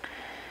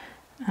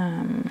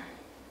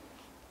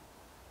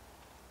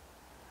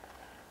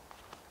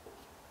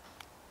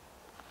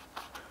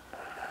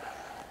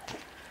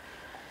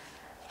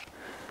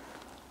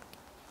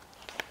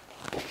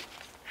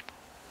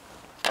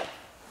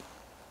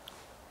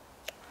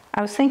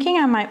 I was thinking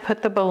I might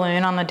put the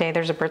balloon on the day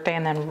there's a birthday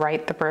and then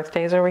write the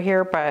birthdays over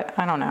here, but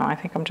I don't know. I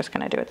think I'm just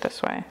gonna do it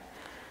this way.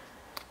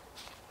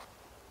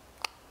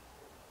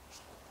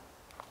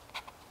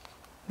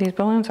 These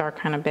balloons are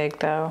kind of big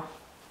though,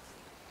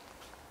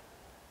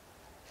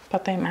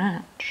 but they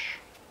match.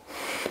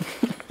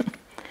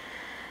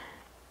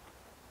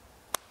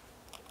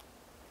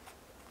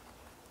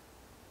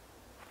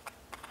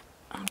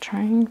 I'm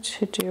trying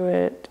to do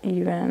it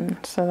even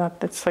so that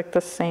it's like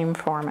the same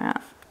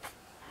format.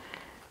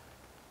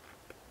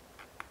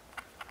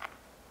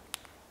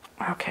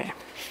 Okay,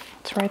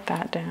 let's write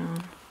that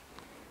down.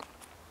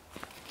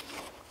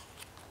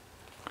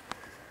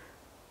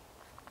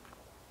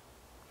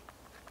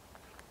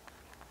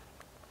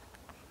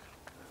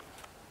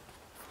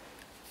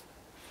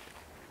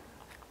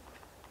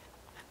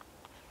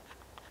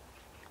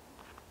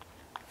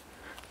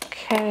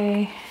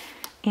 Okay,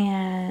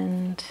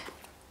 and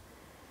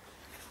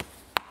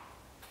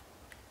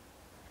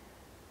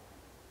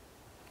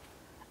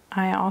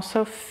I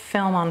also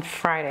film on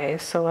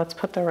Fridays, so let's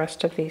put the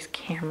rest of these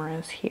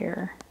cameras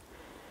here.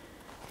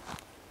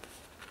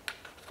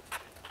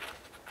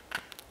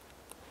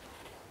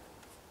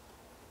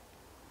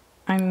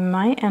 I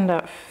might end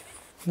up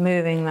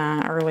moving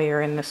that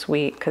earlier in this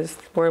week because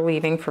we're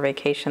leaving for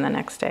vacation the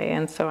next day,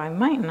 and so I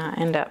might not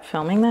end up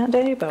filming that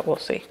day, but we'll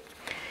see.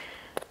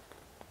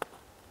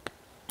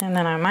 And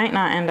then I might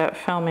not end up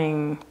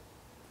filming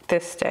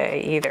this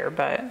day either,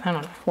 but I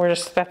don't know.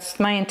 That's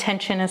my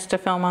intention, is to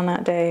film on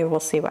that day. We'll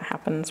see what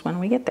happens when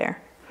we get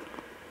there.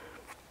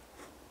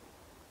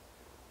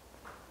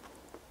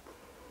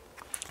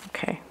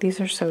 Okay, these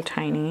are so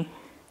tiny.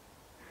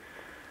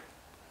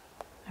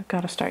 I've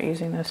got to start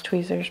using those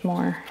tweezers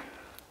more.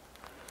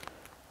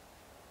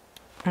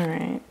 All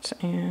right,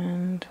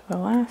 and the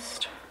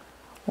last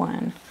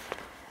one.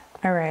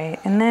 All right,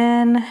 and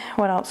then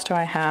what else do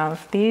I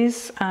have?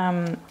 These,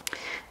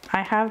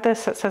 I have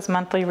this that says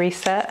monthly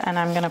reset, and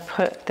I'm gonna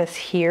put this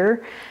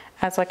here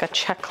as like a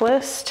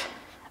checklist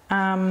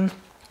of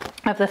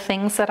the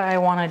things that I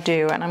wanna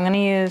do. And I'm gonna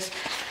use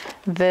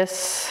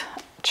this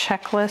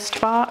checklist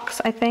box,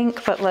 I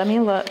think, but let me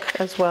look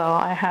as well.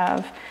 I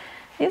have,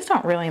 these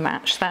don't really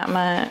match that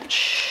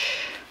much.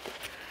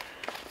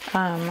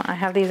 I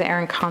have these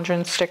Erin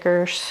Condren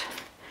stickers.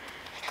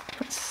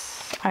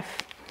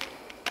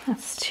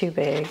 That's too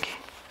big.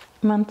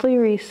 Monthly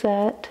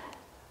reset.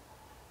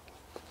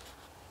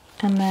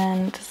 And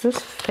then, does this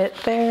fit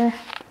there?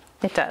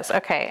 It does,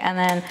 okay. And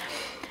then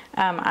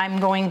I'm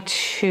going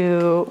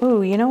to,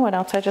 ooh, you know what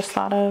else I just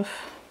thought of?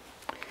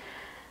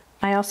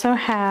 I also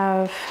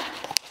have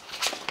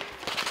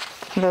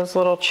those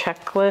little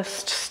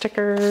checklist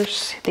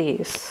stickers,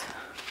 these.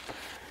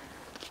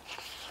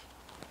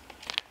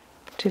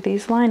 Do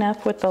these line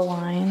up with the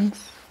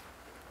lines?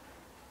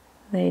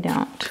 They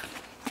don't.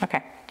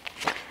 Okay.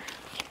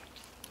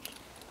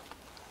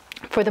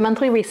 For the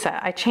monthly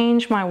reset, I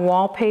changed my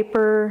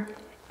wallpaper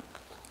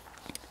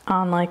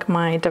on like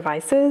my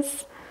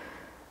devices.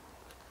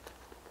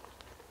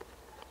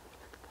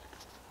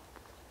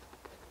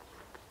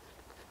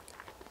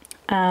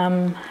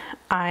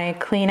 I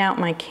clean out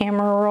my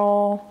camera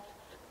roll,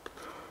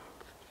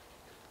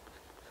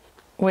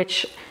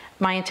 which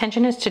my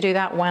intention is to do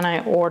that when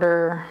I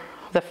order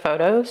the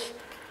photos.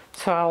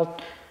 So I'll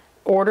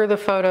order the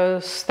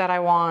photos that I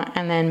want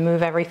and then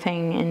move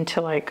everything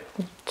into like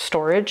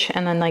storage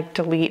and then like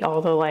delete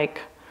all the like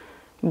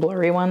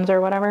blurry ones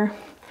or whatever.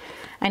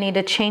 I need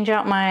to change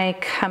out my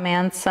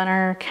command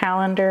center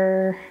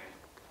calendar,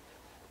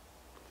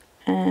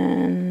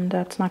 and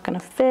that's not gonna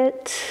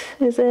fit,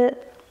 is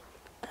it?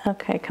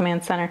 Okay,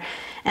 command center.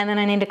 And then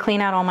I need to clean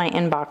out all my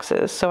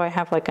inboxes. So I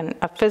have like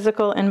a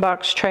physical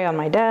inbox tray on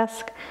my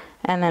desk,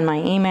 and then my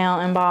email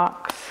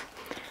inbox.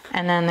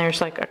 And then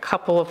there's like a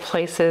couple of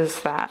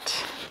places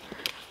that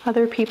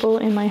other people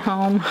in my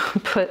home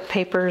put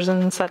papers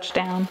and such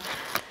down.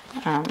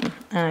 And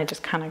I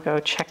just kind of go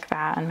check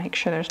that and make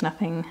sure there's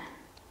nothing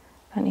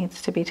that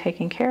needs to be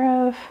taken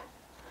care of.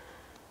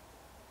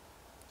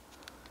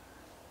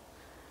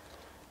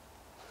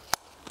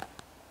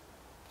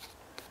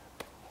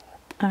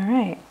 All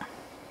right.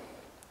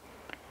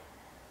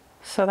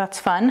 So that's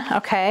fun,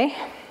 okay.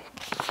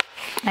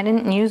 I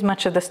didn't use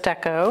much of this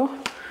deco.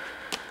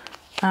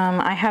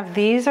 I have,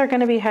 these are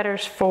gonna be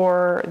headers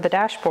for the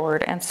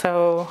dashboard, and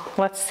so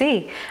let's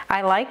see.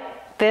 I like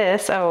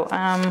this. Oh,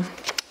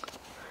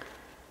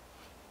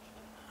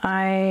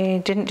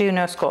 I didn't do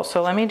no school,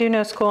 so let me do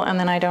no school and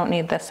then I don't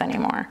need this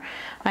anymore.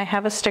 I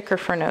have a sticker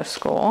for no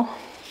school.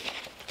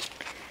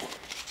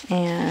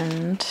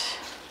 And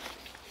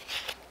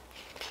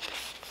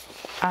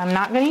I'm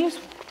not gonna use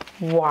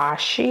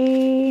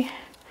washi.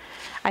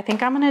 I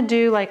think I'm gonna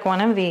do like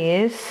one of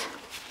these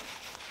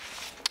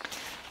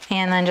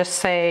and then just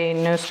say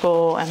no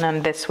school and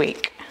then this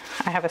week.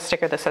 I have a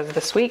sticker that says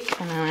this week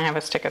and then I have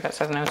a sticker that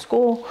says no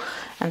school.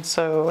 And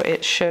so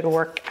it should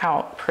work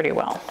out pretty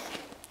well.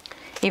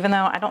 Even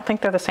though I don't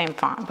think they're the same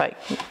font, but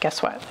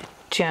guess what?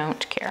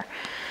 Don't care.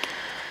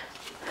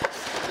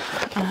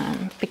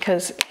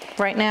 Because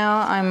right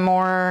now I'm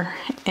more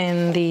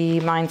in the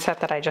mindset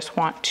that I just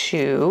want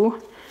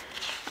to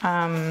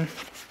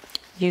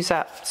use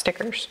up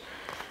stickers.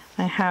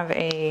 I have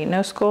a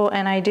no school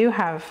and I do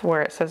have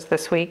where it says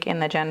this week in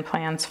the Gen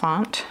Plans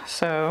font.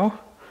 So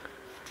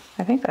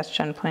I think that's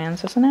Gen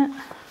Plans, isn't it?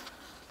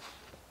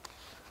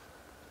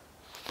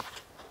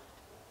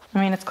 I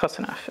mean, it's close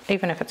enough.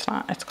 Even if it's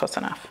not, it's close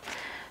enough.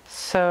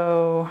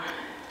 So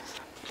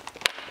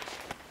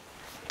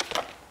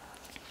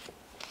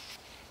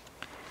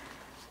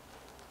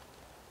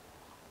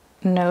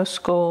no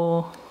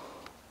school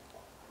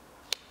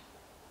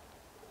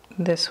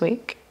this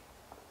week.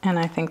 And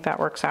I think that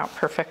works out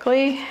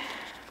perfectly.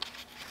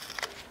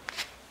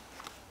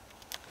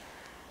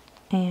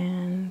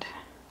 And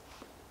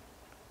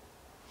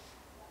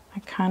I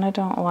kind of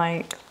don't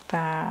like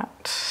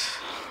that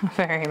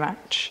very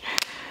much.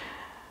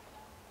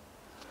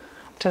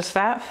 Does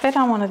that fit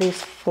on one of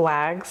these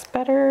flags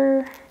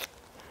better?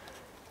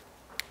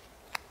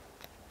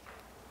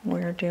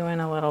 We're doing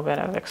a little bit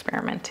of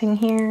experimenting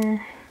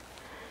here.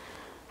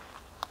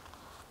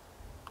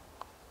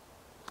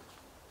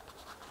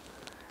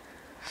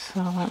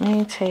 So let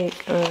me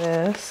take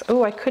this.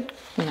 Oh, I could,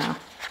 no. I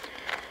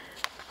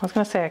was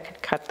gonna say I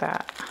could cut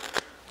that.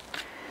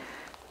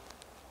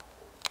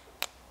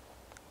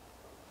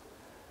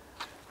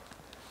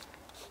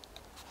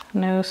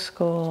 No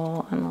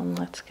school, and then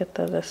let's get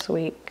the this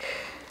week.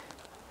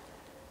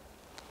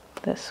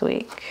 This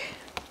week.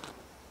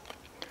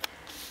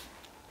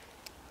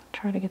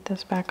 Try to get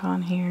this back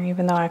on here,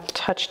 even though I've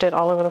touched it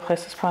all over the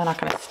place. It's probably not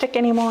gonna stick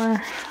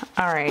anymore.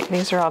 All right,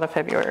 these are all the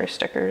February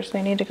stickers.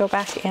 They need to go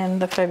back in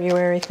the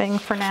February thing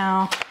for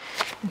now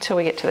until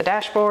we get to the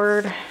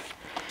dashboard.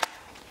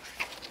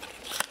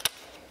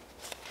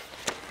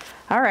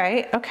 All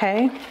right,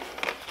 okay.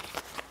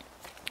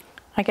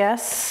 I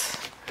guess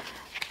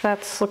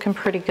that's looking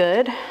pretty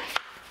good.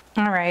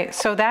 All right,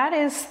 so that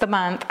is the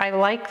month. I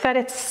like that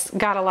it's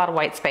got a lot of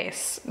white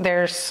space.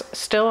 There's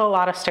still a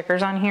lot of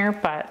stickers on here,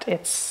 but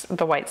it's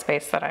the white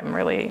space that I'm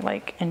really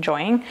like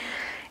enjoying.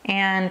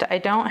 And I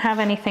don't have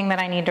anything that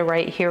I need to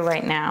write here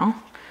right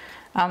now,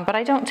 but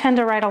I don't tend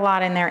to write a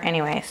lot in there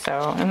anyway,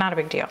 so not a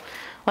big deal.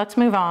 Let's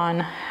move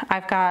on.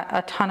 I've got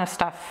a ton of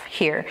stuff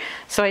here.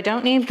 So I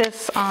don't need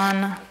this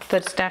on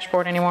this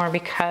dashboard anymore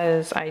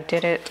because I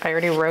did it, I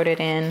already wrote it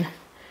in.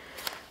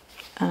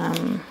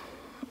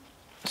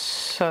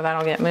 So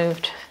that'll get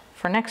moved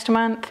for next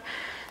month.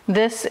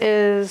 This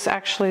is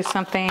actually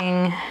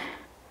something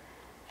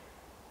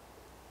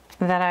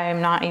that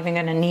I'm not even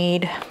gonna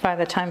need by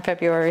the time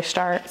February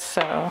starts,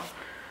 so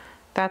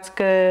that's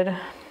good.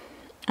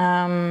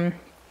 Now,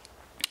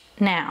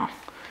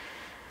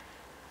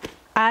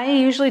 I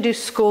usually do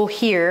school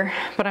here,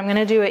 but I'm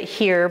gonna do it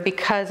here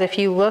because if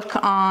you look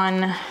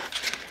on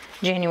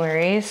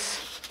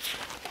January's,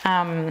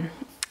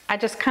 I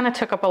just kind of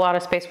took up a lot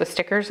of space with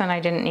stickers and I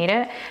didn't need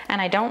it.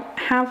 And I don't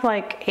have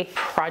like a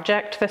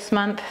project this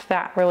month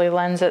that really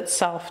lends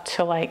itself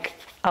to like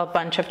a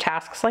bunch of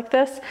tasks like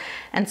this.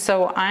 And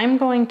so I'm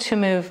going to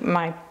move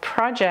my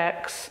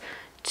projects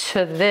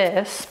to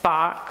this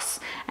box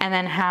and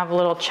then have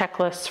little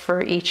checklists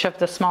for each of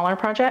the smaller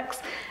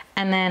projects.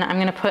 And then I'm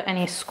gonna put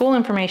any school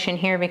information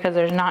here because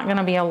there's not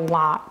gonna be a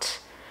lot.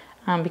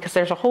 Because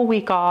there's a whole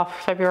week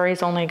off.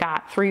 February's only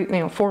got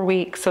 4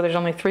 weeks, so there's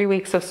only 3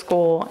 weeks of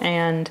school,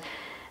 and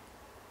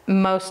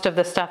most of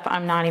the stuff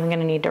I'm not even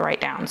gonna need to write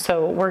down.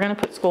 So we're gonna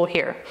put school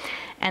here.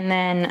 And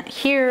then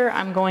here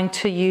I'm going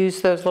to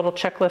use those little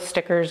checklist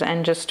stickers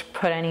and just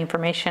put any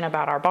information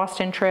about our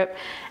Boston trip.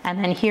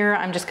 And then here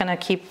I'm just gonna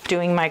keep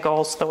doing my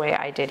goals the way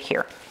I did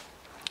here.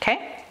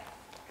 Okay?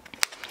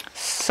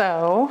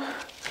 So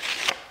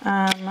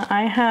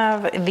I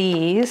have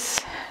these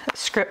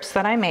scripts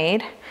that I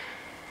made.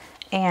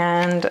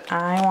 And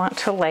I want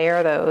to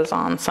layer those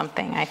on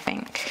something, I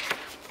think.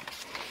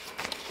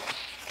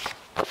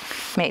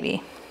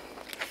 Maybe.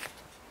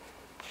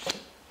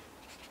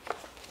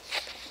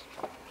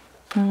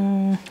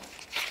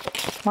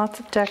 Lots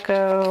of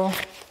deco.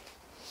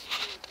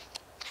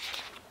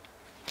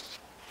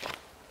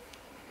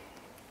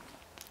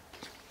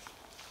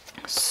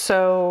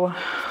 So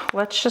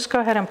let's just go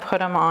ahead and put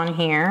them on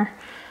here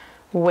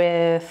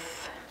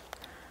with,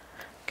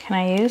 can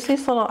I use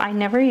these little, I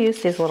never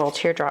use these little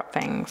teardrop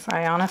things.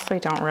 I honestly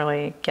don't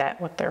really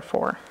get what they're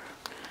for.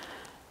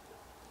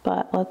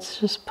 But let's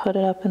just put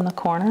it up in the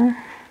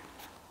corner.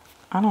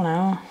 I don't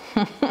know.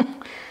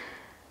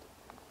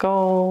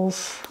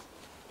 Goals.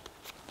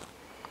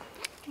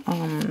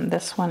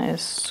 This one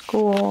is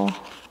school.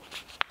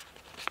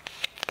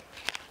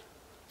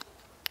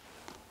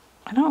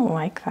 I don't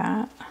like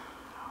that.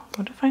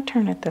 What if I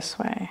turn it this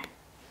way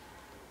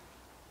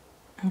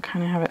and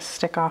kind of have it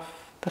stick off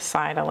the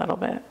side a little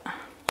bit?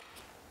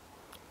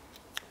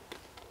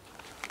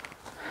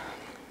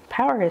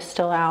 Power is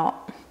still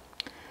out.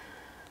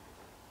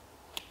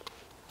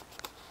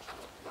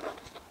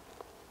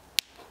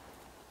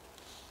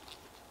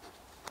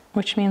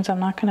 Which means I'm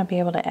not going to be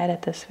able to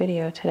edit this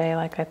video today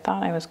like I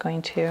thought I was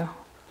going to.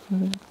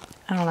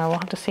 I don't know, we'll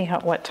have to see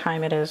what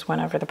time it is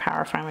whenever the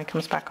power finally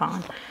comes back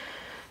on.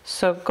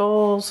 So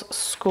goals,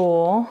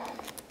 school,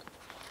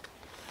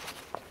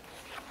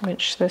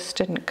 which this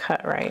didn't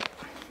cut right.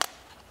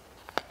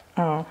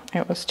 Oh,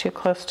 it was too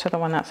close to the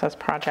one that says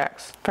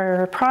projects.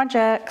 For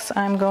projects,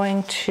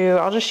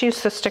 I'll just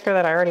use the sticker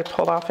that I already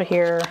pulled off of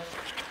here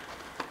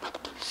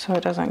so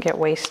it doesn't get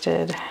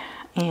wasted.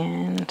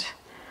 And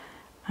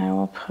I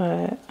will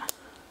put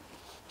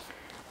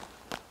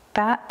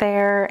that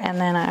there, and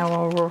then I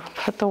will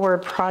put the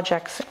word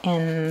projects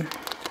in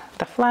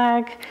the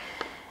flag.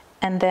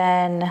 And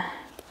then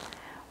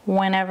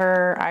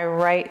whenever I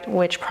write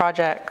which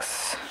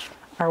projects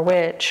are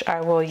which,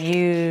 I will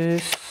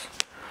use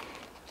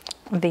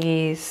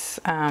these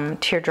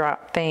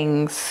teardrop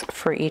things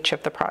for each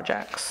of the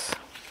projects.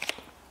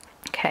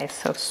 Okay,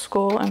 so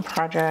school and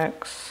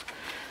projects.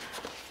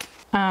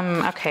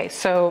 Okay,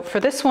 so for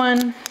this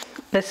one,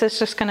 this is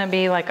just gonna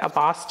be like a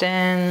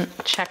Boston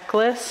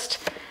checklist,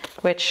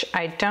 which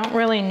I don't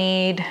really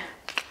need,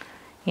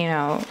 you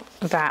know,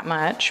 that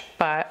much,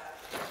 but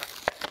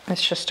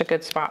it's just a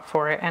good spot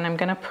for it. And I'm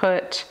gonna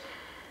put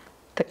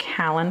the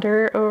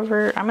calendar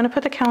over, I'm gonna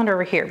put the calendar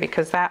over here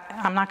because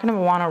I'm not gonna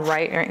wanna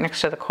write right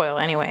next to the coil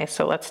anyway.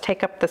 So let's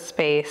take up the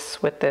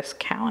space with this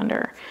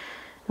calendar.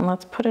 And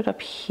let's put it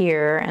up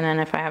here. And then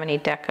if I have any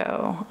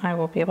deco, I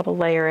will be able to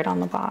layer it on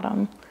the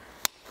bottom.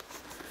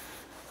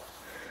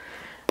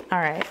 All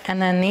right, and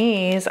then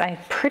these, I'm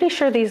pretty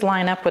sure these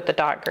line up with the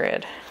dot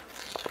grid.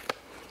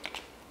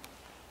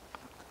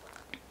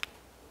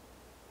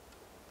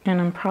 And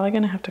I'm probably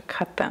gonna have to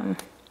cut them.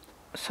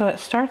 So it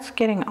starts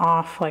getting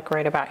off like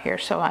right about here.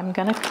 So I'm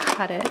gonna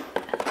cut it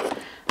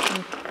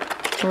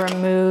and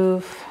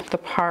remove the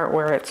part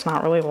where it's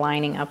not really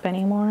lining up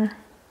anymore.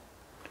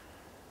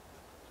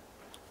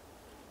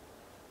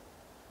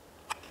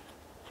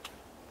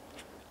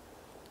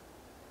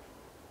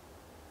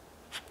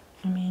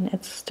 I mean,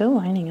 it's still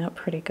lining up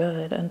pretty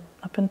good and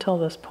up until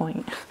this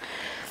point.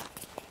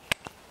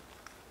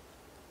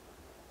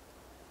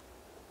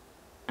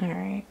 All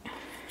right.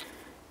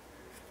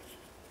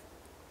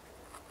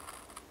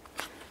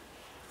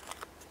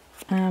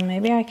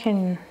 Maybe I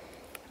can,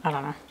 I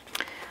don't know.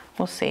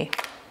 We'll see.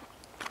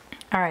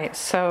 All right,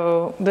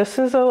 so this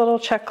is a little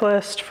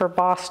checklist for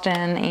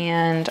Boston,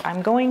 and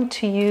I'm going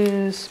to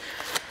use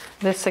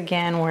this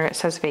again where it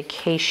says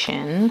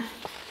vacation.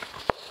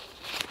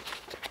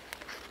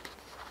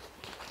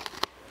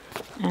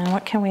 And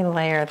what can we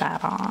layer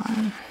that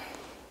on?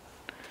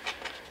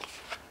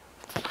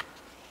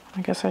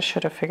 I guess I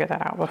should have figured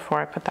that out before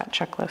I put that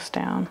checklist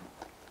down.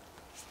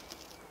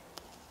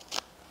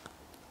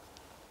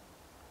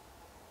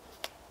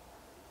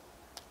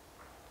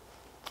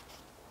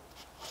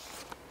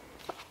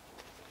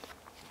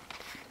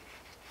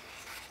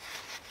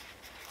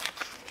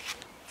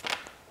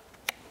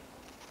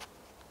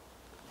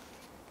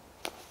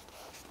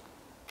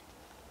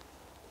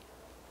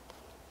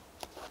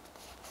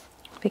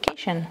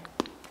 Vacation.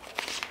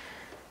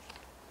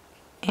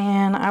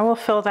 And I will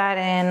fill that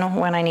in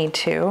when I need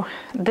to.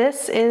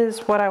 This is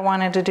what I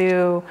wanted to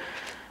do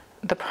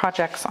the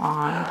projects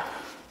on.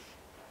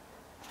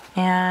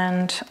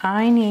 And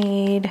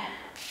I'm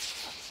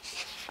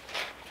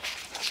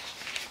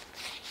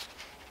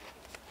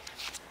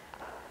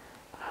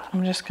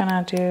just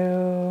gonna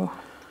do,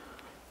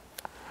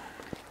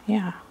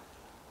 yeah,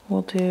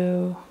 we'll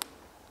do,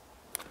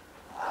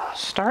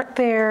 start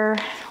there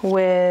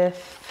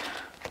with,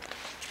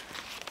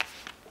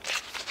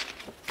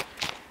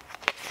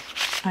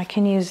 I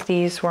can use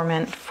these were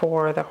meant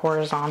for the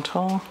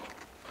horizontal.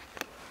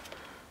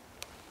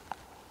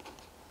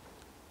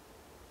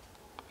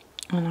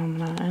 And I'm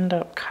gonna end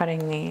up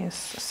cutting these.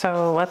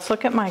 So let's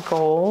look at my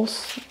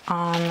goals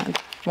on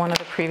one of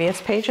the previous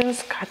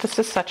pages. God, this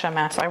is such a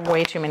mess. I have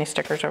way too many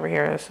stickers over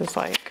here. This is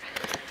like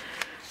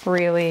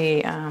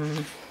really,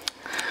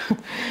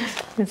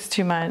 it's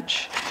too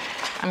much.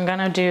 I'm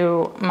gonna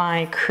do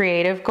my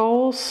creative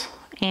goals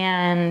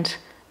and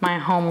my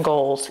home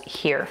goals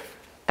here.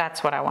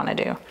 That's what I want to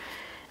do.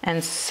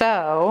 And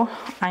so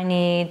I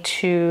need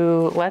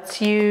to,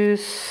 let's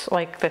use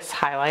like this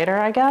highlighter,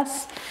 I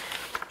guess.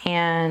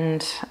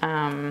 And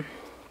are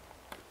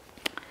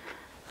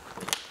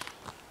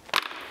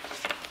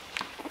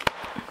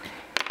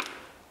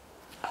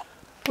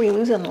we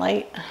losing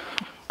light?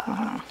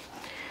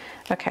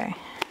 Okay.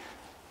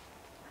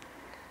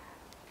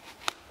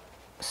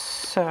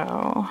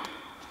 So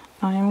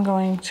I'm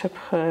going to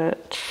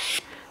put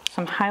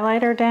some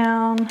highlighter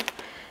down.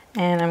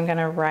 And I'm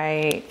gonna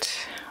write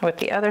with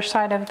the other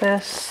side of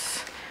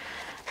this.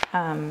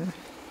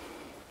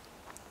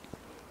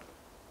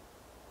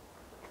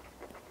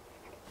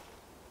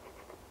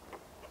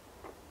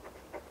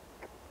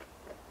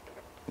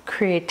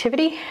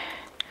 Creativity.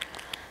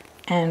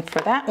 And for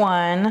that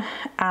one,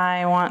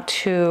 I want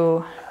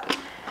to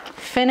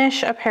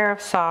finish a pair of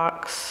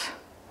socks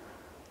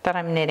that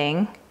I'm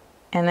knitting.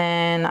 And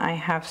then I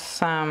have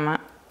some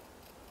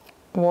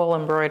wool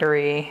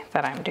embroidery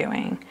that I'm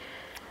doing.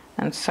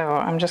 And so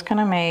I'm just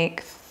gonna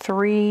make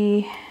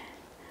 3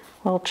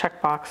 little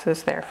check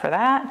boxes there for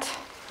that.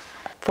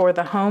 For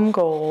the home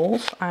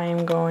goals,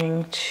 I'm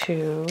going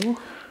to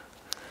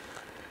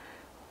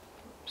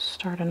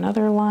start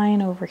another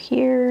line over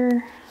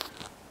here.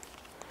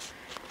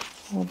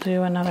 We'll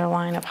do another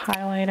line of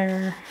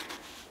highlighter.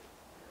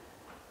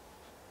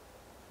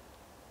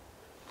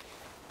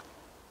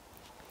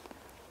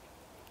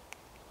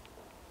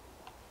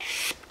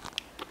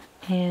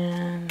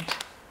 And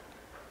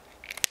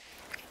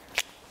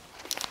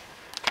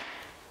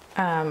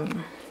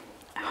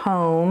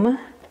home,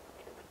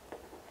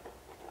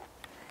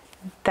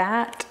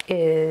 that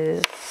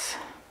is,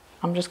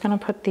 I'm just gonna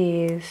put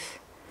these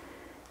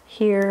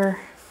here,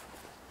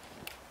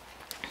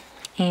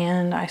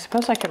 and I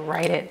suppose I could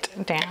write it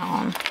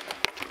down.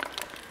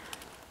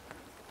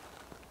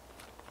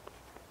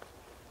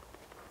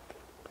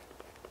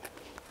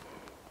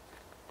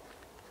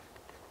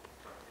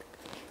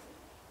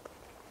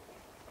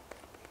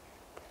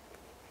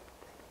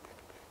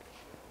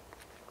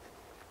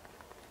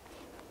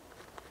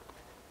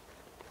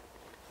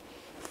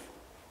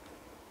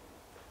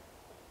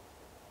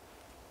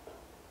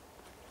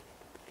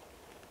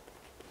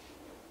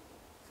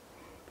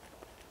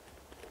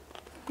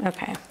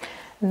 Okay,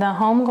 the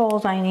home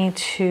goals I need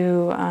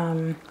to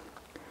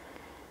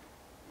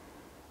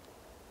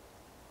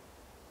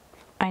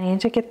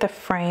get the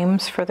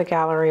frames for the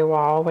gallery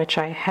wall, which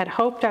I had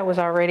hoped I was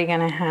already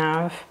gonna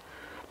have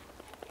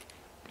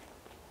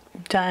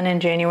done in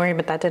January,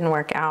 but that didn't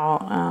work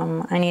out.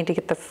 I need to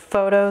get the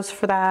photos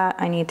for that.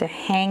 I need to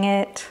hang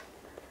it.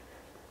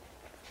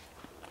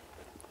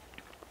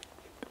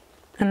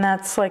 And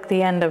that's like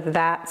the end of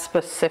that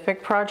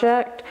specific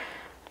project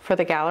for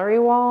the gallery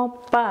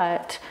wall,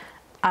 but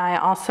I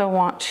also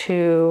want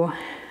to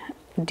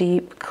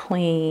deep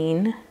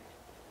clean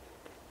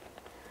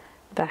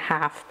the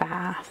half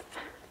bath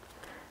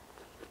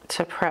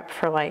to prep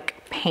for like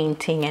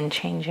painting and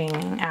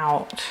changing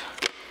out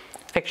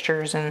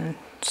fixtures and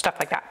stuff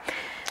like that.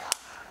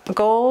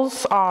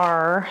 Goals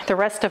are, the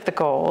rest of the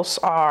goals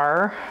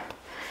are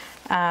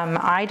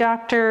eye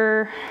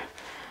doctor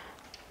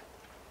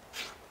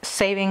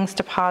savings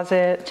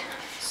deposit.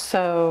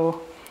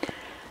 So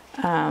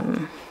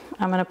I'm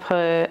gonna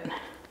put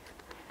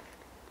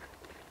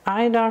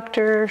eye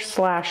doctor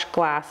 /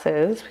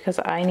 glasses because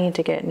I need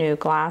to get new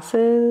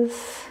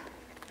glasses,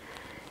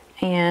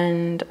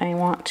 and I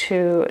want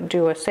to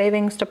do a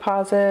savings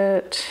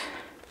deposit.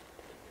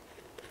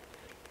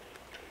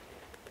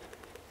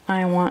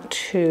 I want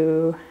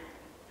to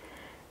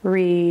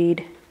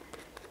read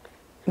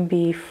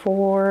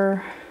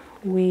Before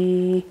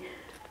We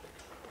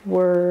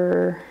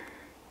Were,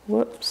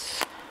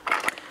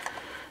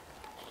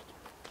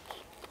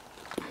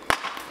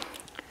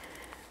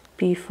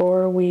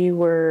 Before We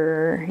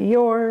Were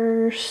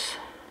Yours.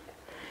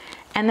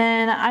 And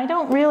then I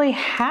don't really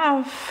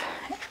have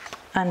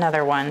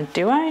another one,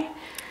 do I?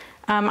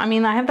 I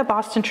mean, I have the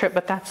Boston trip,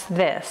 but that's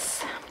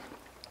this.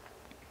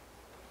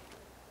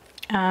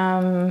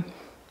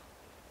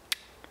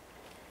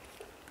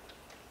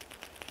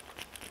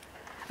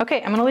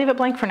 Okay, I'm gonna leave it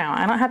blank for now.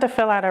 I don't have to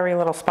fill out every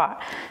little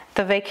spot.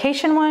 The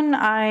vacation one,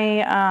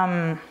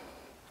 I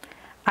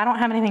don't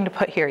have anything to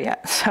put here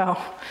yet, so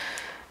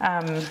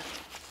I'm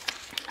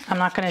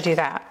not gonna do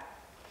that.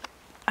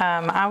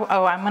 I'm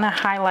gonna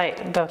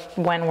highlight the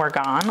when we're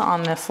gone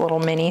on this little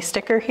mini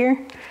sticker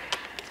here.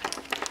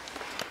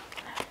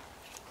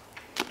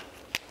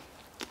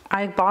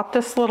 I bought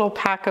this little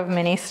pack of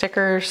mini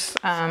stickers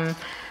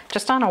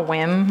just on a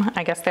whim.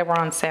 I guess they were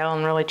on sale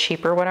and really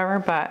cheap or whatever,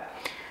 but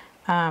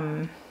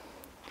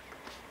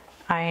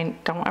I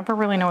don't ever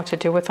really know what to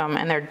do with them,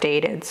 and they're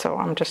dated, so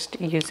I'm just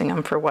using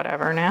them for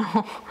whatever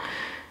now.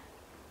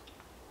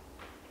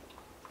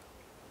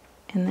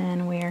 And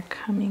then we are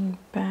coming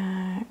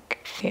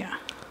back, yeah.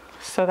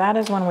 So that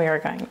is when we are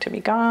going to be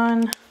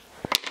gone.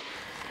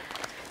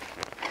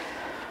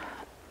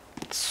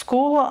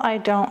 School, I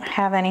don't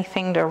have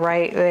anything to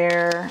write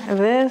there.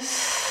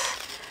 This,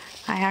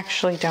 I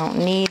actually don't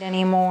need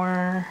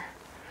anymore.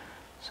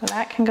 So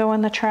that can go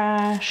in the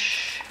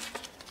trash.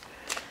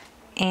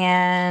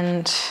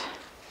 And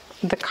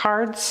the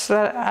cards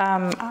that,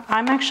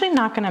 I'm actually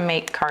not gonna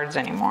make cards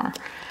anymore.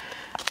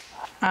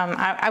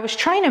 I was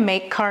trying to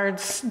make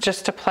cards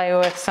just to play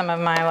with some of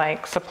my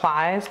like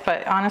supplies,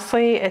 but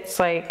honestly, it's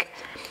like,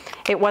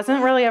 it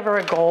wasn't really ever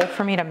a goal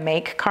for me to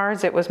make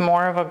cards. It was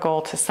more of a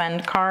goal to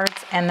send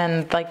cards. And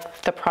then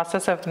like the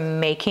process of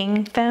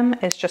making them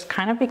is just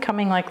kind of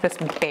becoming like this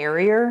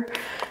barrier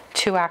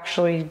to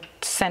actually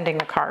sending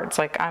the cards.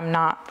 Like I'm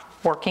not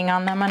working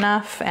on them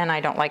enough, and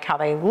I don't like how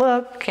they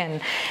look,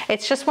 and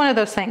it's just one of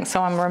those things.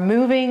 So I'm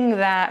removing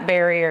that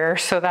barrier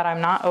so that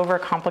I'm not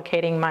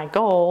overcomplicating my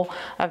goal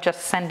of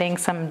just sending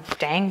some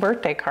dang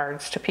birthday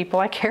cards to people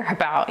I care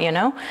about, you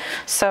know?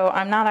 So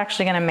I'm not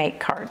actually gonna make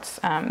cards.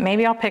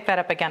 Maybe I'll pick that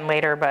up again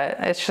later, but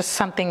it's just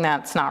something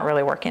that's not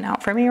really working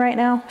out for me right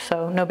now,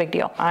 so no big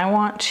deal. I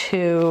want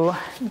to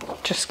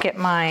just get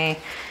my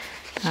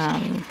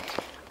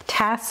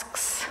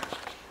tasks.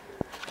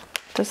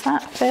 Does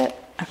that fit?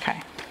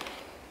 Okay.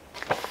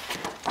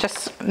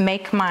 Just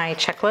make my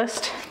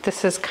checklist.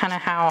 This is kind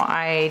of how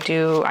I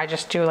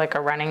just do like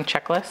a running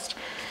checklist,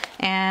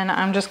 and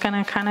I'm just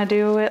gonna kind of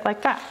do it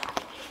like that.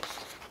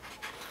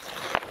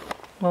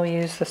 We'll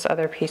use this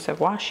other piece of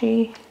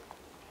washi.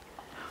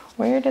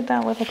 Where did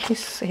that little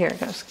piece, here it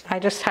goes. I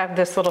just have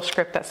this little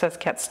script that says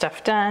get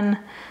stuff done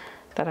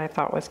that I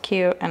thought was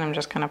cute, and I'm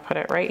just gonna put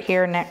it right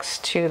here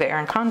next to the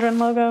Erin Condren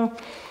logo.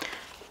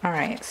 All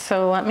right,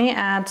 so let me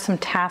add some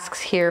tasks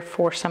here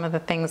for some of the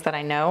things that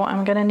I know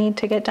I'm gonna need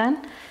to get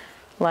done,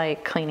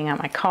 like cleaning out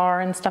my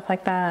car and stuff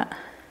like that.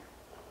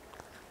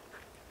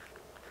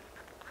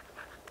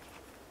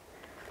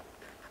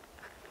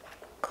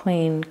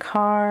 Clean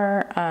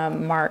car,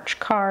 March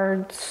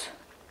cards.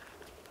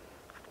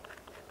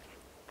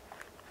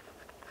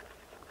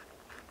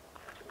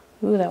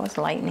 Ooh, that was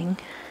lightning.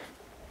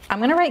 I'm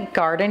gonna write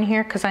garden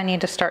here because I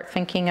need to start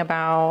thinking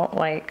about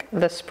like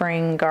the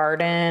spring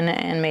garden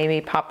and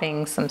maybe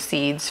popping some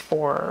seeds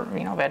for,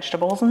 you know,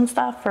 vegetables and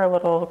stuff for a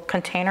little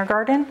container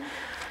garden.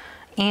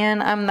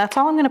 And that's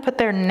all I'm gonna put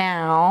there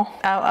now.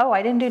 Oh,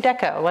 I didn't do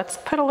deco. Let's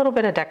put a little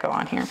bit of deco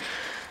on here.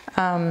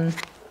 I'm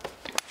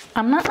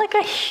not like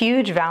a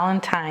huge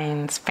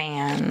Valentine's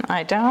fan.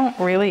 I don't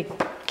really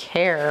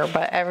care,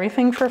 but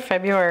everything for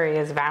February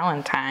is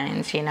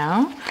Valentine's, you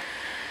know?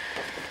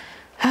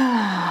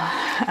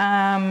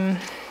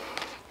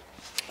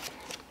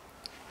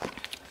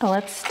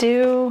 Let's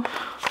do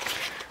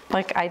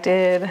like I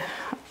did.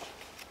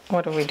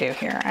 What do we do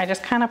here? I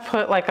just kind of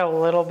put like a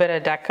little bit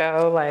of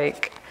deco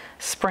like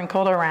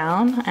sprinkled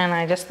around, and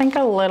I just think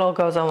a little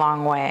goes a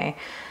long way.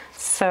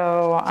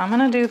 So I'm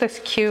gonna do this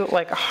cute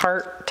like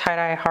heart,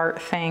 tie-dye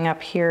heart thing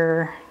up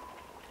here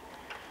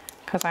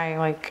because I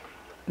like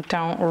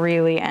don't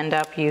really end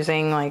up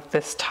using like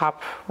this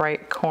top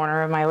right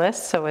corner of my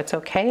list, so it's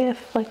okay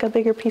if like a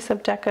bigger piece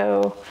of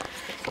deco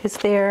is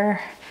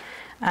there.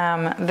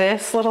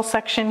 This little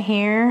section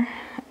here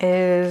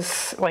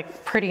is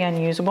like pretty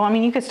unusable. I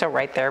mean, you could still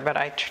write there, but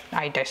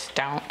I just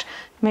don't.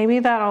 Maybe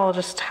that'll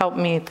just help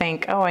me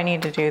think, oh, I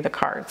need to do the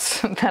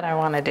cards that I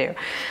want to do.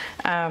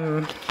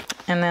 And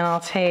then I'll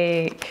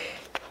take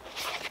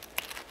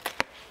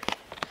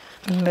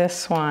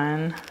this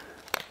one.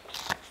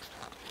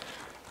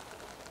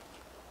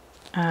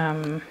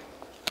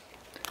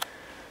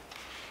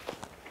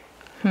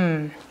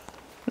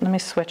 Let me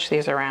switch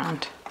these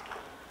around.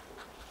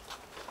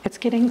 It's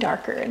getting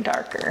darker and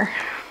darker.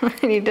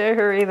 I need to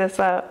hurry this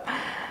up.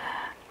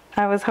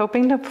 I was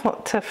hoping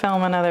to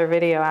film another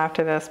video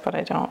after this, but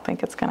I don't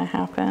think it's gonna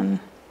happen.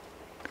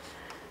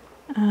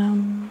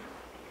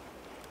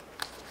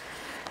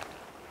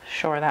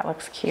 Sure, that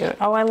looks cute.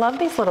 Oh, I love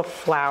these little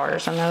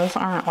flowers, and those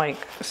aren't like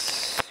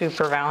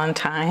super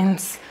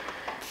Valentine's.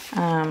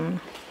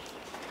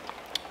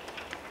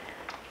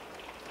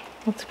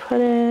 Let's put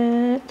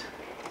it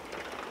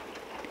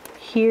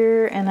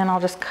here, and then I'll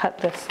just cut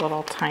this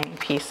little tiny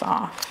piece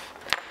off.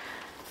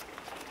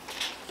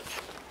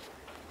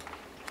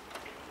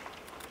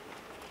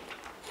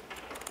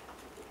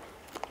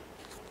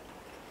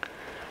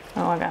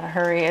 Oh, I gotta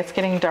hurry. It's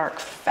getting dark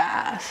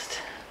fast.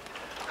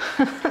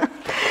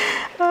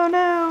 Oh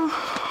no.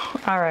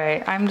 All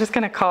right, I'm just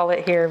gonna call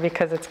it here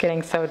because it's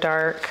getting so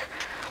dark.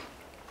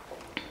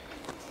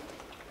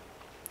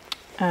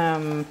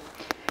 I'm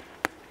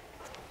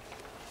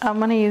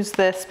gonna use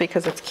this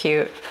because it's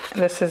cute.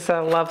 This is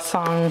a Love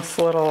Songs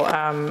little,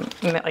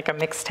 like a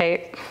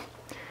mixtape.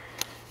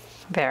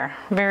 There,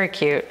 very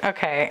cute.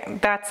 Okay,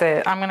 that's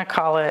it. I'm gonna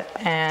call it.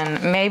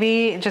 And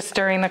maybe just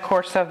during the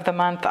course of the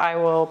month, I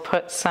will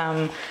put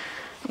some,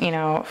 you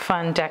know,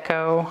 fun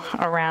deco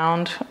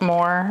around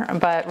more.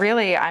 But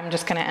really, I'm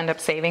just gonna end up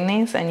saving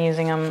these and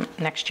using them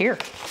next year.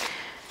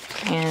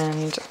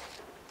 And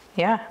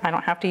yeah, I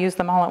don't have to use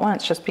them all at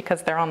once just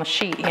because they're on the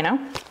sheet, you know?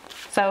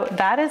 So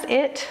that is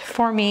it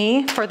for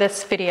me for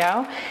this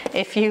video.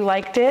 If you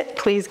liked it,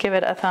 please give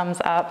it a thumbs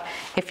up.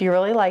 If you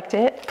really liked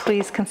it,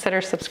 please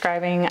consider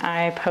subscribing.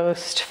 I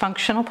post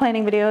functional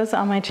planning videos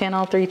on my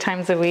channel 3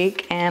 times a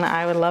week, and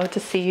I would love to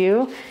see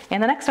you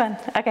in the next one.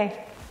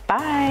 Okay,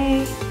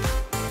 bye.